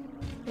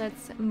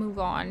 Let's move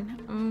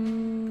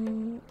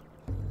on.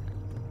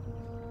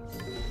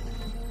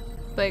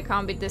 But it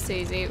can't be this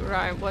easy.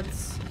 Right,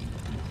 what's...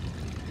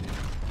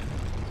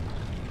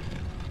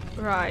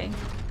 Right.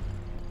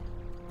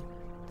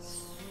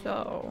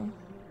 So...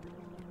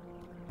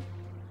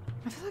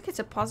 I feel like it's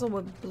a puzzle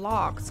with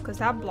blocks, because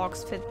that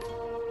blocks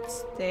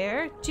fits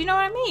there. Do you know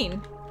what I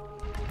mean?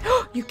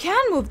 You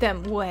can move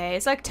them. Wait,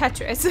 it's like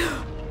Tetris.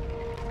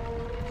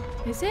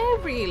 Is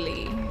it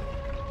really?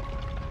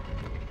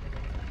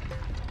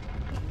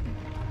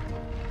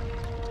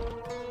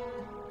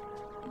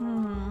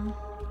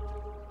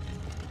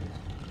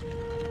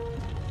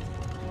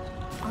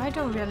 I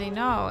don't really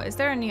know. Is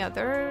there any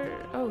other?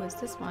 Oh, is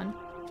this one?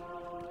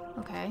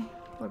 Okay.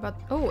 What about...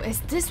 Oh, is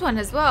this one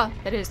as well?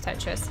 It is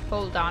Tetris.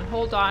 Hold on,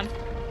 hold on.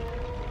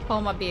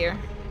 Hold my beer.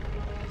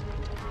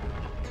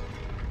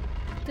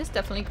 This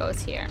definitely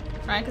goes here,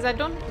 right? Because I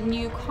don't...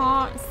 You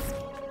can't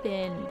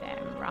spin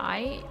them,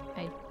 right?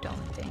 I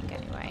don't think,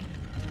 anyway.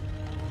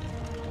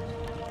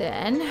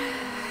 Then...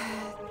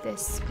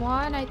 This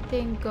one, I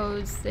think,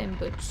 goes in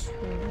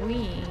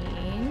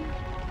between.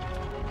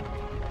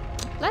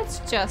 Let's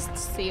just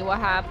see what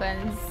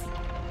happens.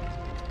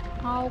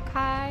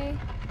 Okay.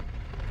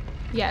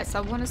 Yes, I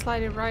want to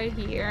slide it right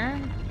here.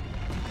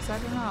 Because I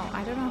don't know.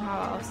 I don't know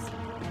how else.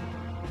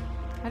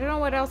 I don't know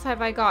what else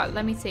have I got.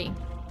 Let me see.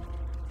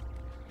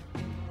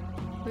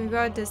 We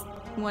got this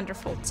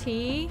wonderful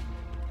T.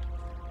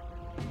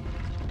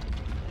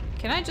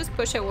 Can I just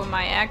push it with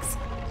my X?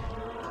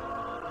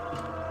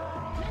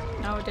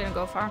 No, it didn't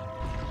go far.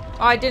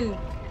 Oh, I didn't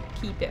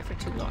keep it for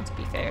too long, to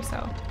be fair, so.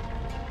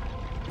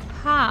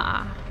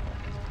 Ha.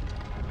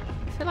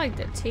 I feel like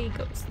the T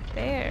goes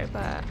there,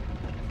 but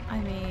I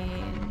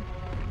mean,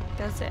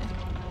 does it?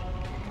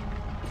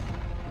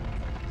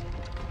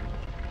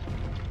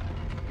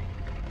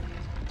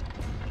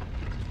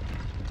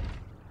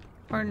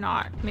 Or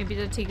not? Maybe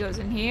the T goes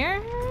in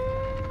here?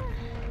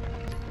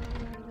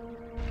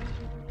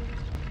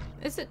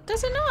 Is it?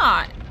 Does it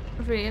not?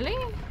 Really?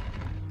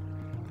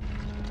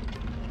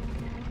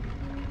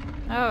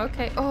 Oh,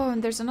 okay. Oh,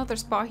 and there's another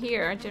spot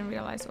here. I didn't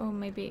realize. Oh,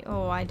 maybe.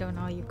 Oh, I don't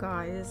know, you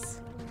guys.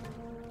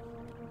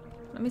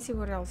 Let me see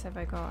what else have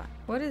I got.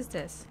 What is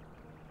this?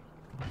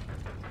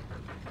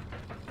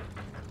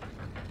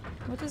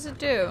 What does it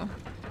do?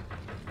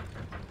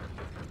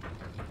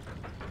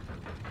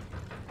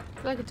 I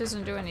feel like it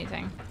doesn't do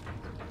anything.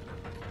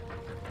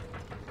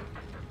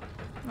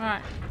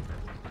 Alright.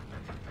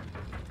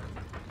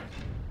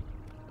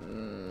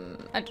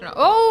 I don't know.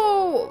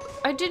 Oh!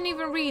 I didn't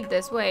even read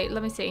this. Wait,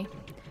 let me see.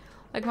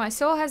 Like, my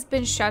soul has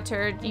been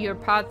shattered. Your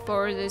path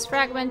forward is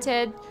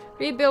fragmented.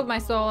 Rebuild my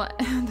soul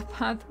and the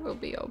path will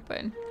be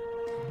open.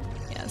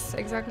 Yes,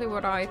 exactly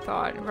what I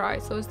thought.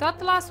 Right, so is that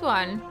the last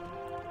one?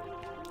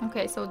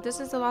 Okay, so this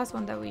is the last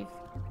one that we've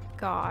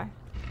got.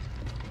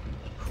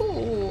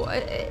 Ooh,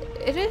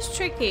 it is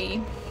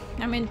tricky.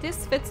 I mean,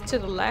 this fits to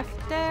the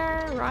left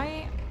there,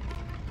 right?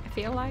 I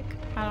feel like.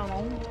 I don't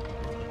know.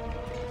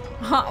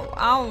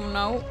 I don't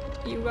know.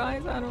 You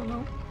guys, I don't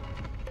know.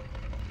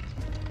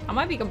 I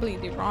might be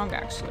completely wrong,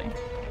 actually.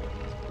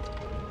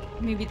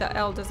 Maybe the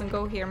L doesn't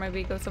go here.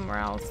 Maybe it goes somewhere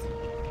else.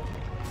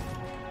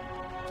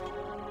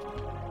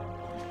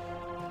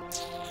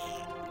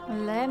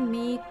 Let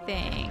me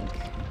think.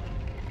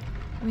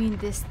 I mean,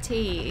 this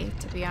T,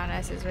 to be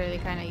honest, is really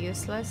kind of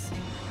useless.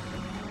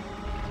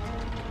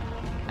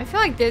 I feel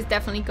like this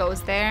definitely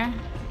goes there.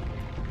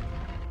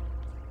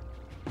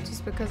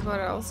 Just because what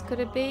else could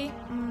it be?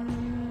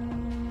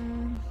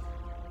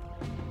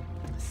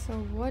 So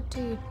what do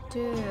you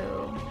do?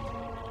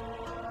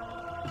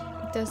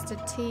 Does the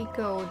T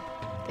go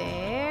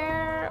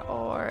there?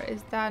 Or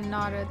is that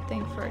not a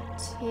thing for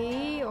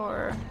T?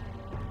 Or...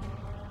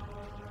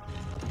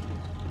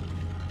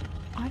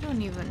 I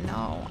don't even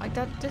know. I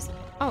thought this...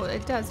 Oh,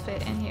 it does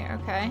fit in here.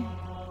 Okay.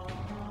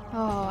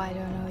 Oh, I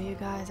don't know, you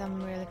guys.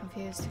 I'm really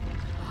confused.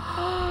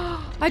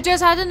 I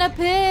just had an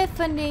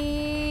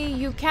epiphany.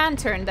 You can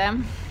turn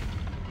them.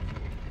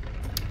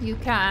 You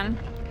can.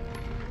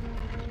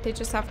 They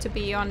just have to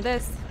be on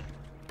this.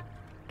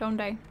 Don't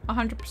they?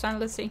 100%.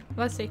 Let's see.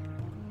 Let's see.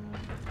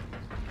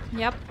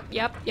 Yep.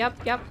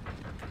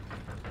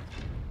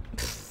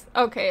 Pfft.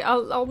 Okay,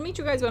 I'll meet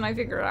you guys when I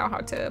figure out how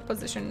to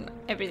position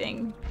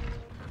everything.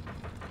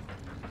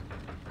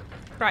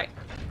 Right.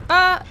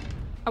 I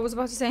was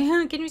about to say,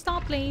 can you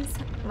stop, please?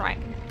 Right.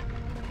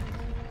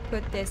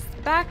 Put this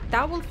back.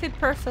 That will fit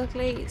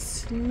perfectly,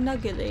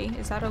 snuggly.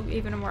 Is that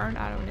even a word?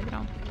 I don't even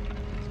know.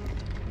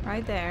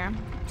 Right there.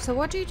 So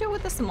what do you do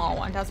with the small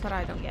one? That's what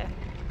I don't get.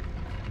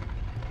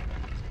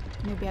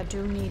 Maybe I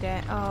do need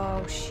it.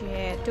 Oh,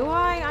 shit. Do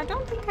I? I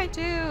don't think I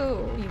do.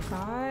 You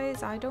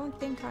guys, I don't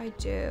think I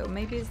do.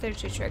 Maybe it's there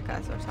to trick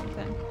us or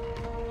something.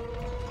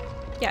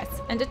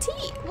 Yes, and the T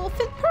will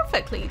fit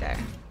perfectly there.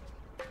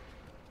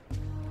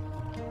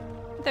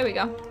 There we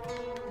go.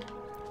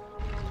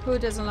 Who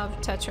doesn't love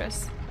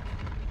Tetris?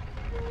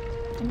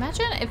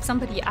 Imagine if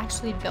somebody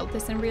actually built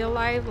this in real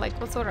life. Like,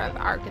 what sort of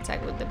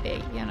architect would they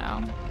be, you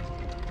know?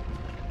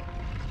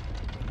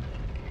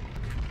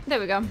 There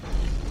we go.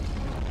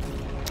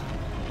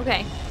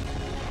 Okay.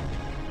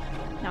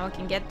 Now we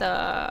can get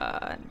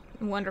the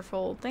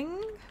wonderful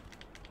thing.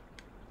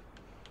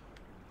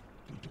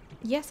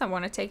 Yes, I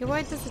want to take it.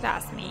 Why does it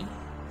ask me?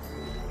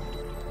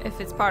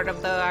 If it's part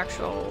of the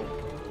actual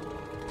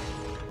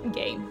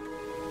game.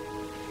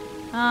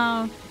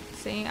 Oh,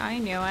 see, I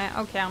knew it.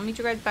 Okay, I'll meet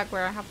you guys back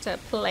where I have to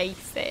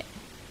place it.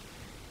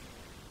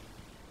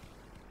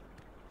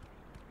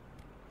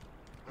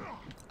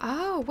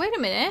 Oh, wait a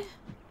minute.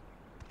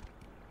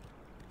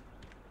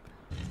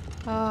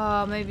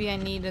 Oh, maybe I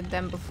needed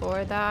them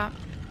before that.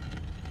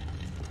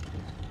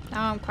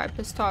 Now I'm quite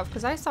pissed off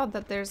because I saw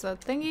that there's a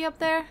thingy up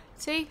there.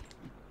 See?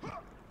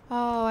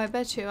 Oh, I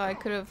bet you I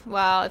could have.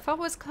 Well, if I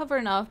was clever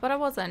enough, but I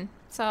wasn't.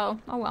 So,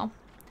 oh well.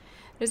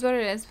 It is what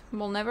it is.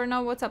 We'll never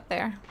know what's up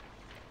there.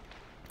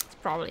 It's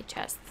probably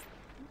chests,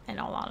 in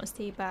all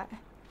honesty, but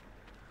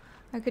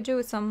I could do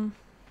with some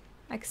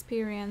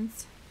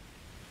experience.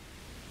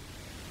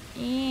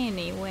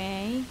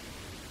 Anyway.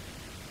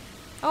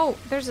 Oh,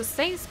 there's a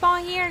save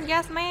spot here?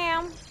 Yes,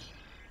 ma'am.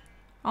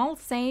 I'll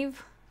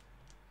save.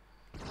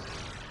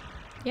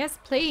 Yes,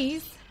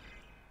 please.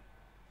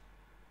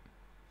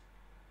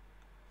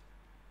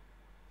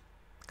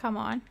 Come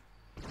on.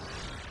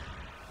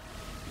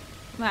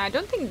 I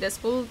don't think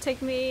this will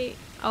take me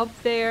up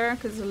there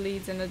because it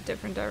leads in a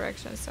different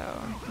direction. So,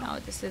 no,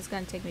 this is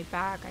going to take me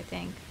back, I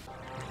think.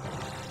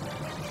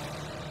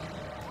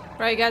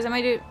 Right, guys, I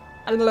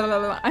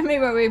made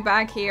my way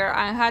back here.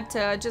 I had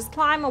to just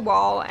climb a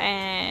wall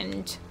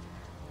and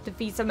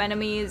defeat some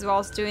enemies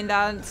whilst doing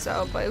that.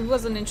 So, but it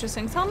wasn't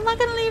interesting. So I'm not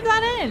going to leave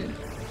that in.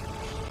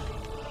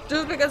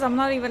 Just because I'm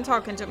not even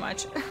talking too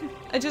much.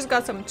 I just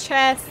got some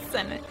chests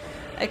and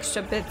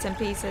extra bits and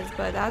pieces,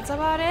 but that's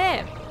about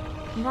it.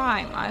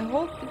 Right, I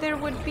hope there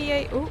would be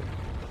a... Ooh.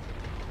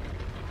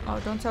 Oh,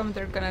 don't tell me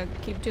they're gonna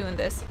keep doing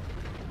this.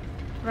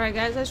 Right,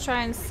 guys, let's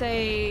try and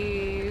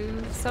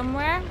save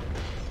somewhere.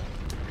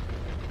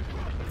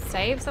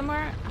 Save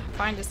somewhere?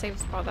 Find a safe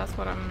spot, that's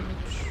what I'm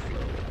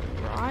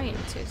trying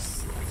to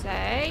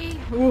say.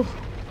 Ooh.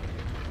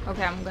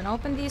 Okay, I'm gonna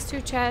open these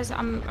two chests.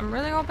 I'm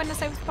really hoping the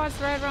safe spot's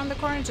right around the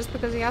corner just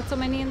because we had so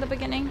many in the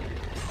beginning.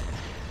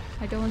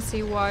 I don't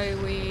see why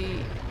we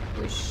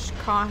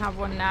can't have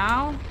one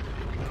now.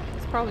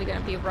 Probably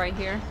gonna be right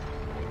here.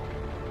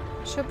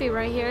 Should be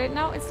right here.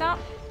 No, it's not.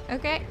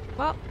 Okay,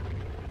 well,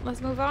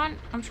 let's move on.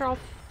 I'm sure I'll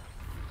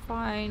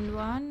find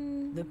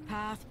one. The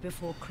path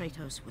before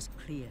Kratos was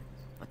clear,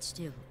 but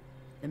still,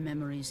 the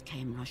memories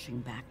came rushing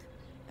back,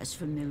 as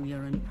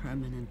familiar and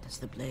permanent as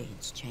the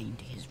blades chained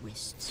to his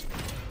wrists.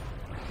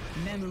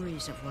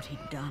 Memories of what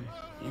he'd done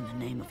in the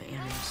name of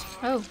Ares.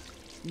 Oh.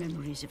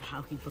 Memories of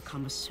how he'd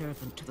become a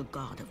servant to the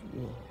god of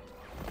war.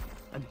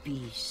 A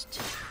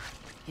beast.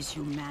 His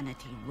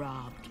humanity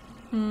robbed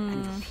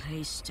and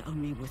replaced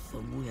only with the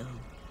will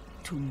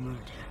to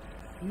murder.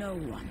 No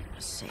one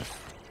was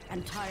safe.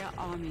 Entire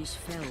armies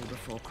fell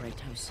before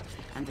Kratos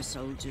and the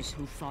soldiers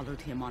who followed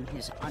him on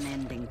his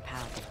unending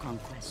path of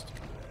conquest,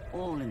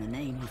 all in the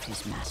name of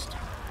his master.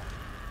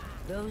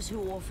 Those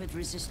who offered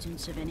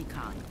resistance of any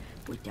kind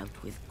were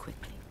dealt with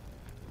quickly.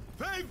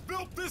 They've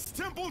built this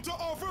temple to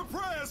offer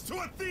prayers to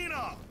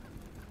Athena!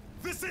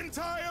 This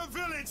entire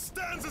village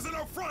stands as an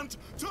affront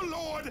to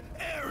Lord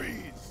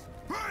Ares!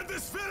 Burn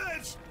this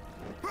village!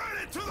 Burn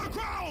it to the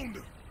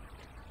ground!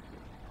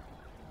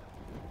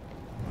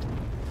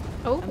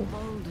 Oh.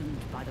 Emboldened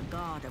by the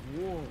god of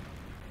war,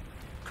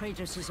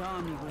 Kratos'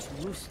 army was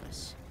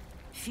ruthless,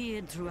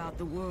 feared throughout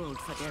the world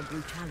for their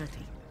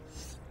brutality.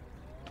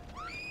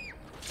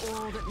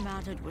 All that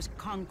mattered was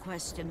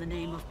conquest in the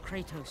name of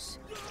Kratos,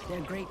 their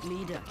great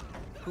leader,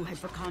 who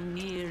had become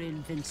near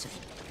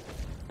invincible.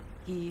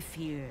 He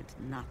feared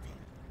nothing.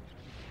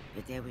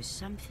 But there was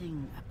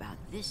something about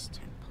this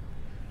temple,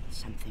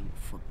 something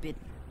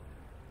forbidden.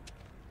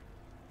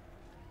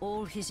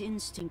 All his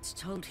instincts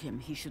told him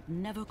he should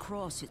never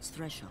cross its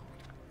threshold.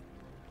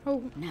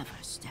 Oh, Never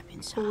step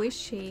inside. who is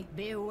she?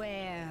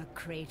 Beware,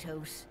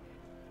 Kratos.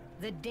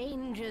 The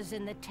dangers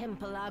in the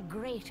temple are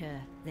greater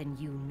than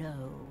you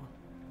know.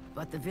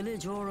 But the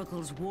village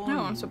oracle's No, I'm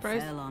warning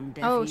surprised. fell on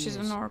deaf Oh, ears. she's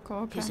an oracle.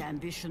 Okay. His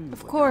ambition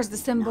Of would course, not the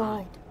be symbol.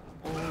 denied.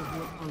 All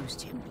who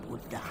opposed him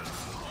would die.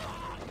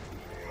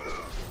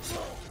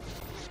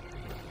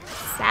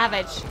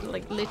 Savage,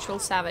 like literal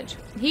savage.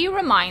 He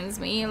reminds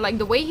me, like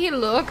the way he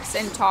looks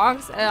and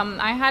talks.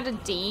 I had a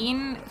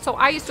dean, so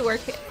I used to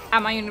work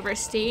at my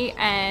university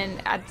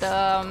and at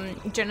the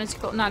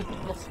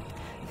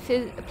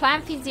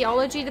plant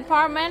physiology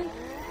department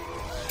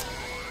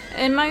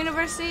in my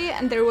university,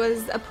 and there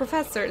was a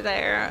professor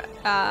there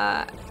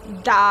that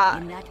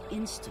In that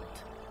instant,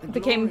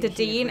 became the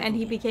glory he dean, had and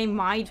he reveled became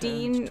my turned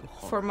dean to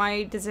horror. for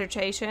my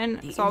dissertation.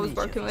 The So I was image of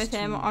working his with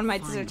him two on my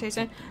final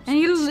dissertation, victims and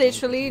he would stay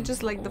literally with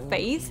just him like the all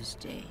face, his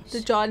days.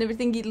 the jaw and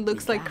everything, he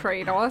looks like With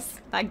that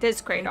Kratos, like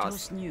this Kratos.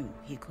 Kratos knew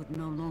he could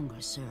no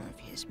longer serve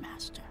his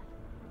master.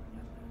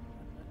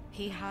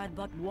 He had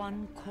but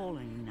one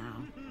calling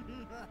now,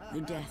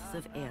 the death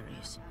of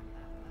Ares.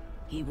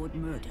 He would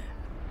murder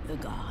the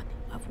god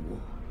of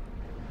war.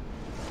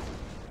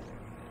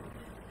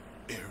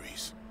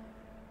 Ares,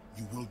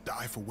 you will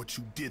die for what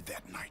you did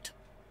that night.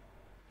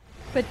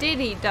 But did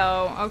he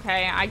though?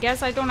 Okay, I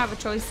guess I don't have a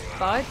choice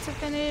but to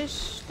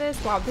finish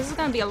this. Wow, this is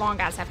gonna be a long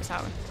ass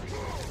episode,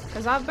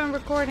 because I've been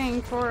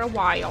recording for a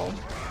while.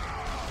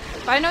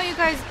 But I know you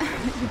guys,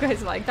 you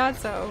guys like that,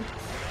 so.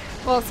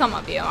 Well, some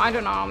of you. I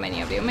don't know how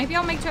many of you. Maybe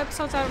I'll make 2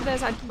 episodes out of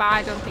this, but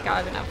I don't think I'll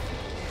have enough.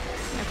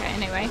 Okay,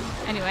 anyway.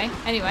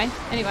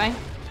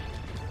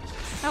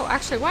 Oh,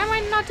 actually, why am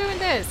I not doing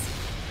this?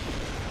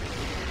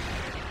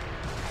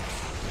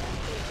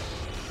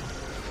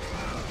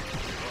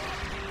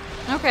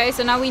 Okay,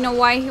 so now we know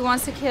why he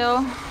wants to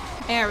kill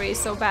Ares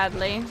so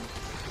badly.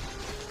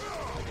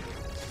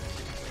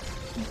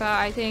 But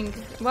I think,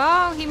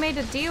 well, he made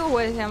a deal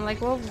with him.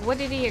 Like, well, what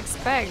did he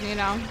expect, you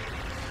know?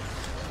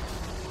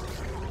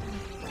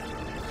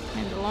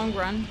 In the long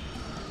run.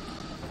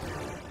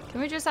 Can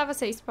we just have a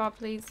safe spot,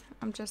 please?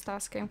 I'm just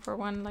asking for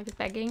one, like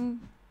begging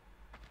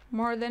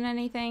more than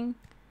anything.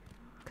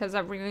 Because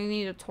I really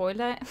need a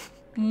toilet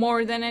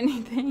more than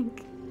anything.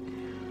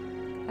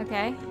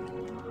 Okay.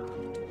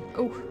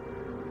 Oh.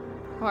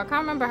 Oh, I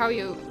can't remember how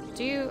you...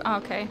 Do you... Oh,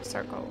 okay,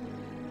 circle.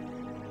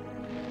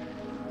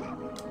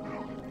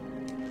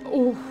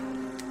 Oh.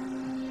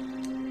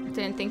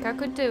 Didn't think I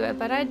could do it,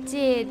 but I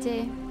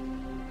did.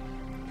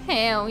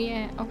 Hell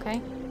yeah.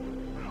 Okay.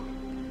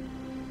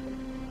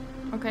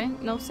 Okay,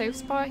 no safe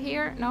spot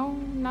here. No,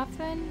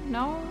 nothing.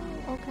 No.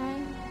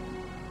 Okay.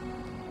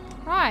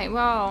 Right,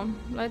 well,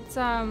 let's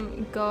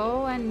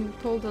go and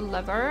pull the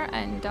lever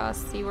and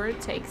see where it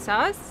takes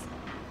us.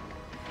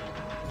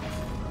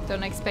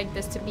 Don't expect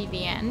this to be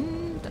the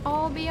end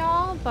all be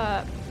all,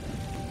 but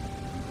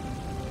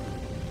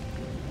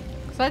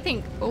so I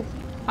think, oh,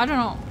 I don't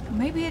know,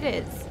 maybe it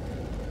is.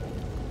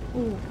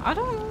 Ooh, I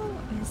don't know,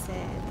 is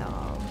it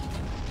though?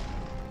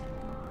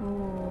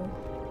 Ooh,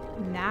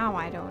 now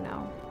I don't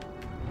know.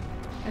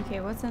 Okay,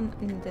 what's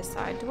in this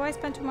side? Do I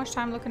spend too much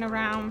time looking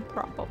around?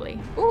 Probably.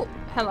 Ooh,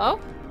 hello?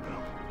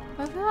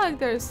 I feel like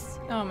there's...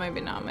 Oh, maybe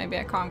not. Maybe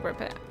I can't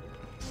grip it.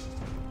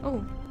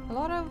 Oh, a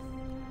lot of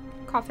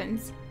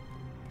coffins.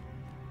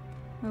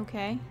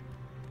 Okay.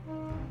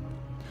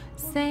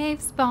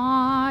 Safe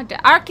spot.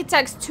 The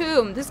architect's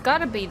tomb. This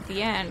gotta be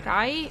the end,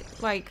 right?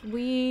 Like,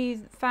 we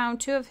found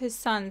 2 of his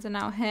sons and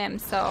now him,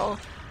 so...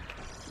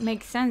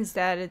 Makes sense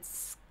that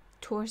it's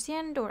towards the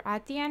end or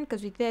at the end,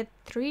 because we did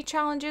 3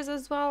 challenges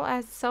as well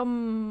as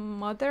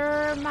some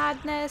other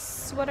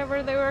madness,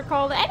 whatever they were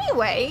called.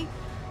 Anyway,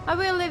 I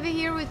will leave it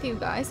here with you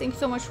guys. Thank you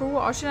so much for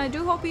watching. I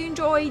do hope you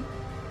enjoyed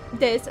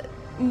this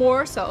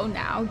more so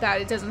now that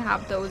it doesn't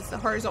have those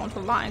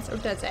horizontal lines, or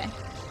does it?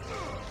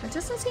 It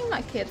doesn't seem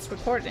like it's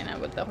recording it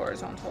with the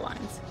horizontal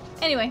lines.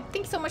 Anyway,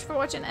 thank you so much for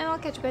watching, and I'll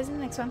catch you guys in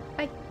the next one.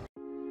 Bye.